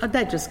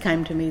that just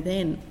came to me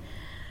then.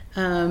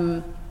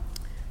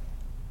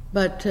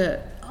 But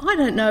I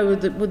don't know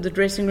with the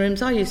dressing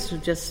rooms. I used to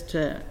just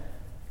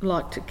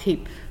like to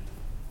keep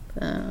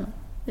a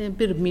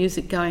bit of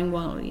music going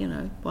while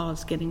I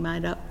was getting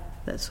made up,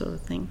 that sort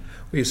of thing.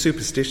 Were you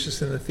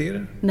superstitious in the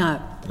theatre? No,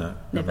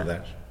 never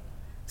that.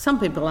 Some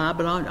people are,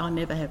 but I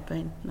never have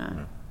been.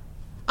 No.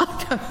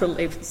 I don't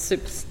believe in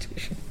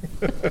superstition.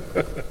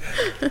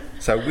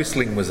 So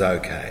whistling was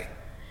okay?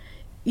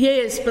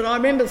 Yes, but I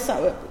remember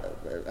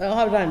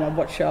I don't know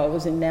what show I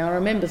was in now. I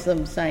remember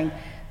them saying,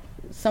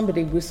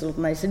 somebody whistled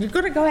and they said, you've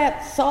got to go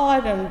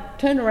outside and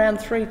turn around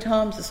 3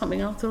 times or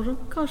something. I thought, oh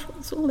gosh,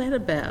 what's all that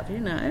about,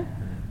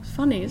 It's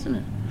funny, isn't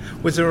it?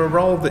 Was there a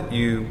role that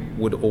you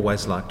would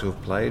always like to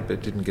have played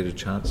but didn't get a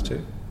chance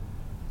to?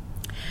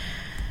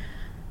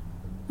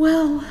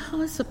 Well,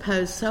 I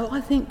suppose so. I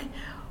think...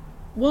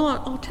 Well,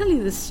 I'll tell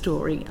you this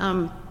story.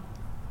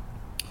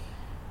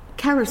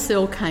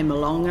 Carousel came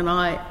along and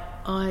I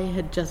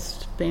had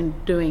just been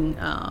doing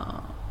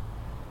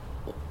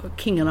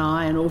King and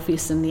I and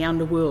Orpheus in the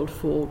Underworld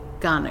for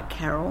Garnet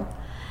Carroll,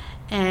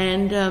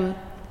 and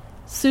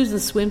Susan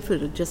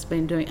Swinford had just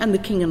been doing, and The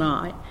King and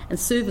I, and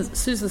Susan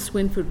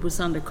Swinford was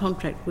under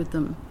contract with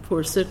them for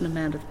a certain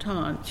amount of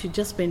time. She'd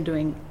just been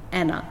doing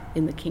Anna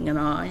in The King and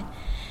I,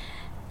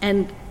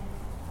 and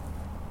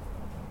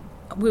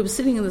we were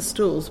sitting in the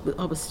stalls.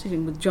 I was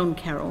sitting with John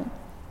Carroll,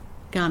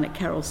 Garnet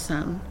Carroll's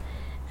son,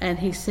 and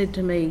he said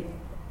to me,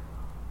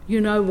 you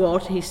know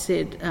what, he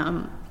said,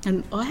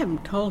 and I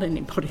haven't told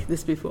anybody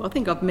this before, I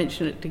think I've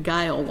mentioned it to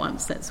Gail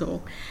once, that's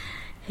all.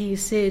 He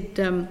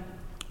said,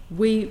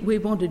 we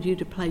wanted you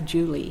to play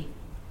Julie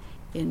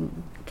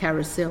in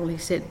Carousel. He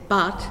said,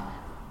 but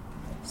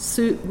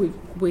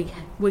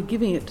we're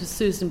giving it to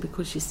Susan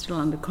because she's still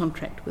under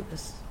contract with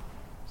us.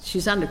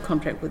 She's under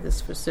contract with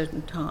us for a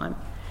certain time.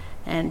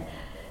 And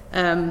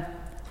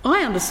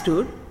I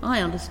understood, but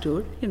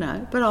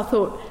I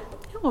thought,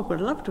 I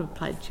would love to have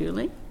played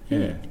Julie.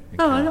 Yeah.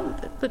 But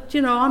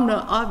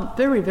I'm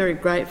very, very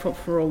grateful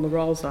for all the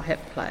roles I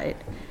have played.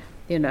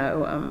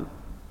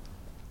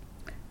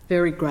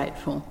 Very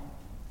grateful.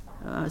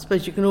 I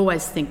suppose you can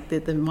always think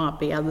that there might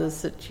be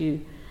others that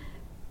you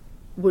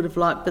would have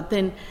liked, but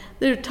then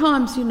there are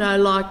times,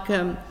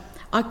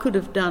 I could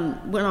have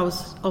done, when I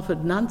was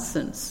offered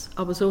Nonsense,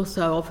 I was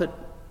also offered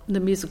the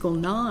musical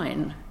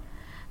 9.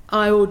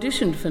 I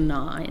auditioned for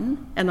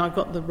 9 and I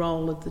got the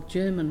role of the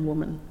German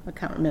woman. I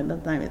can't remember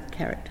the name of the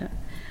character.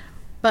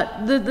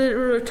 But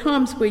there are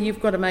times where you've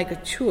got to make a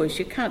choice.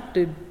 You can't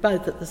do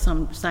both at the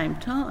same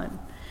time.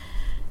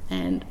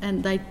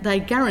 And they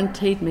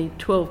guaranteed me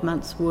 12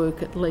 months'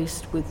 work at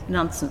least with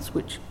Nonsense,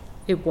 which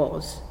it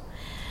was.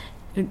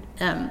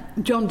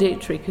 John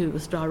Dietrich, who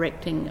was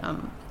directing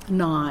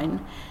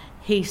 9,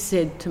 he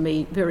said to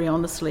me very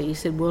honestly, he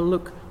said, well,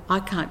 look, I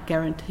can't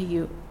guarantee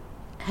you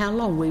how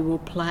long we will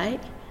play.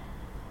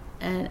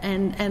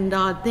 And then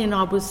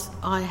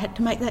I had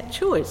to make that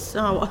choice.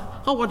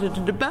 I wanted to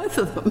do both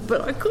of them,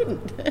 but I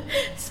couldn't.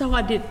 So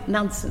I did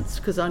Nonsense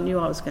because I knew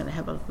I was going to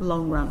have a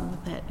long run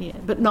with that. Yeah,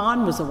 but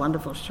 9 was a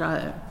wonderful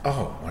show.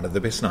 Oh, one of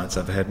the best nights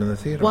I've had in the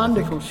theatre.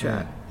 Wonderful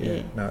show.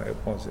 Yeah. No, it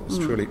was. It was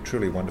truly,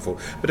 truly wonderful.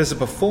 But as a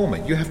performer,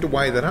 you have to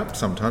weigh that up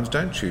sometimes,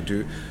 don't you?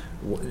 Do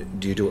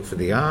you do it for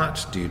the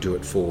art? Do you do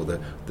it for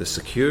the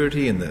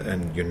security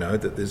and you know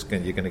that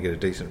you're going to get a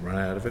decent run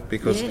out of it?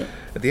 Because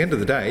at the end of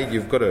the day,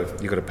 you've got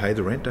to pay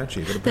the rent, don't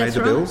you? You've got to pay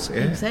the bills.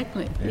 Yeah.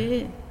 Exactly.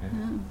 Yeah.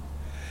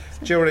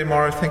 Geraldine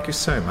Morrow, thank you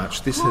so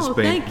much. This has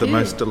been the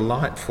most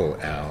delightful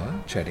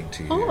hour chatting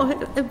to you.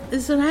 Oh,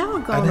 is an hour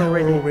gone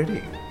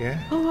already?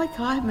 Yeah. Oh,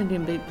 okay. I haven't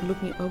even been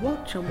looking at my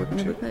watch.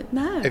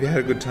 No. Have you had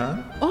a good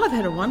time? Oh, I've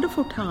had a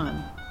wonderful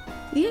time.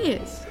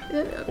 Yes.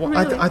 Well,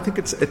 really. I think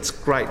it's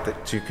great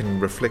that you can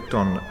reflect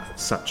on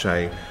such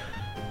a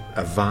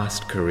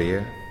vast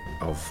career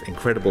of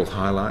incredible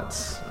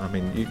highlights. I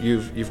mean,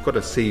 you've got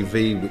a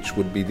CV which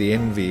would be the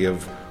envy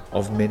of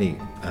many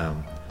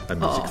a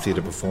music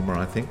theatre performer.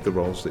 I think the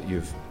roles that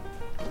you've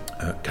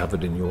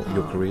covered in your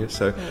career.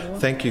 So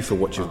thank you for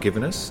what you've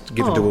given us,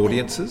 to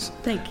audiences.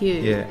 Thank you.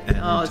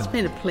 Yeah. It's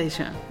been a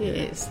pleasure.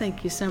 Yes,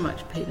 thank you so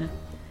much, Peter.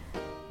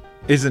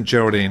 Isn't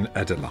Geraldine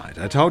a delight?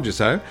 I told you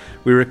so.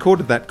 We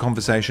recorded that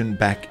conversation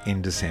back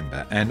in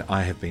December, and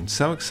I have been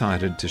so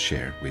excited to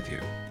share it with you.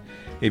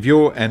 If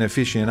you're an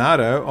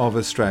aficionado of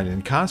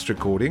Australian cast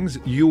recordings,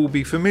 you will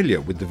be familiar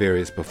with the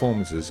various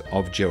performances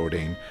of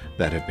Geraldine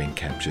that have been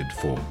captured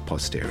for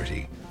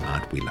posterity.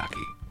 Aren't we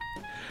lucky?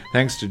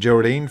 Thanks to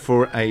Geraldine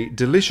for a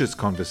delicious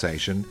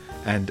conversation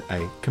and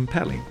a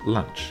compelling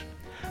lunch.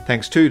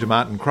 Thanks too to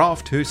Martin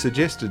Croft, who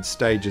suggested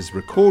Stages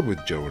record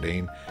with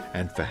Geraldine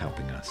and for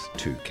helping us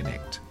to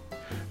connect.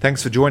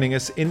 Thanks for joining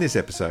us in this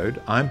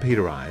episode. I'm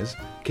Peter Eyes.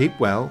 Keep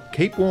well,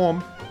 keep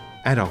warm,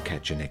 and I'll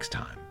catch you next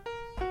time.